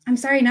 I'm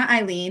sorry, not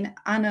Eileen,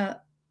 Annalene.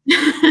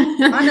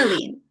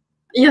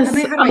 Yes.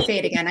 How do I say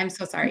it again? I'm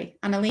so sorry.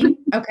 Annalene?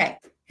 Okay.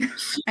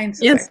 I'm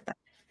so yes. sorry.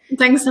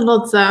 Thanks a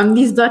lot.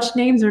 These Dutch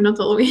names are not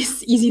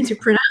always easy to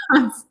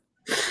pronounce.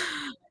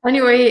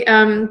 Anyway,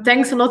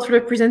 thanks a lot for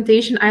the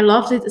presentation. I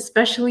loved it,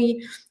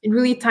 especially it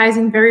really ties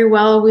in very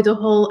well with the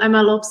whole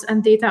MLOps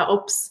and data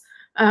ops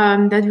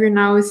that we're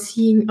now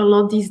seeing a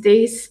lot these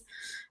days.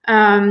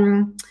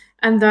 Yeah,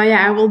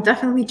 I will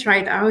definitely try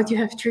it out. You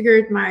have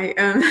triggered my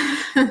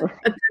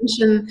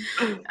attention.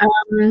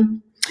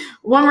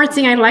 One more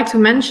thing I'd like to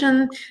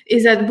mention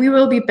is that we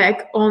will be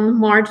back on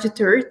March the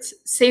 3rd,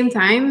 same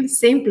time,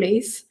 same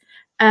place.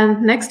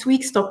 And next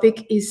week's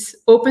topic is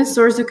open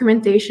source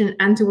documentation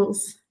and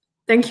tools.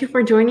 Thank you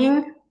for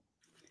joining,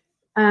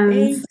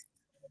 and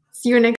see you next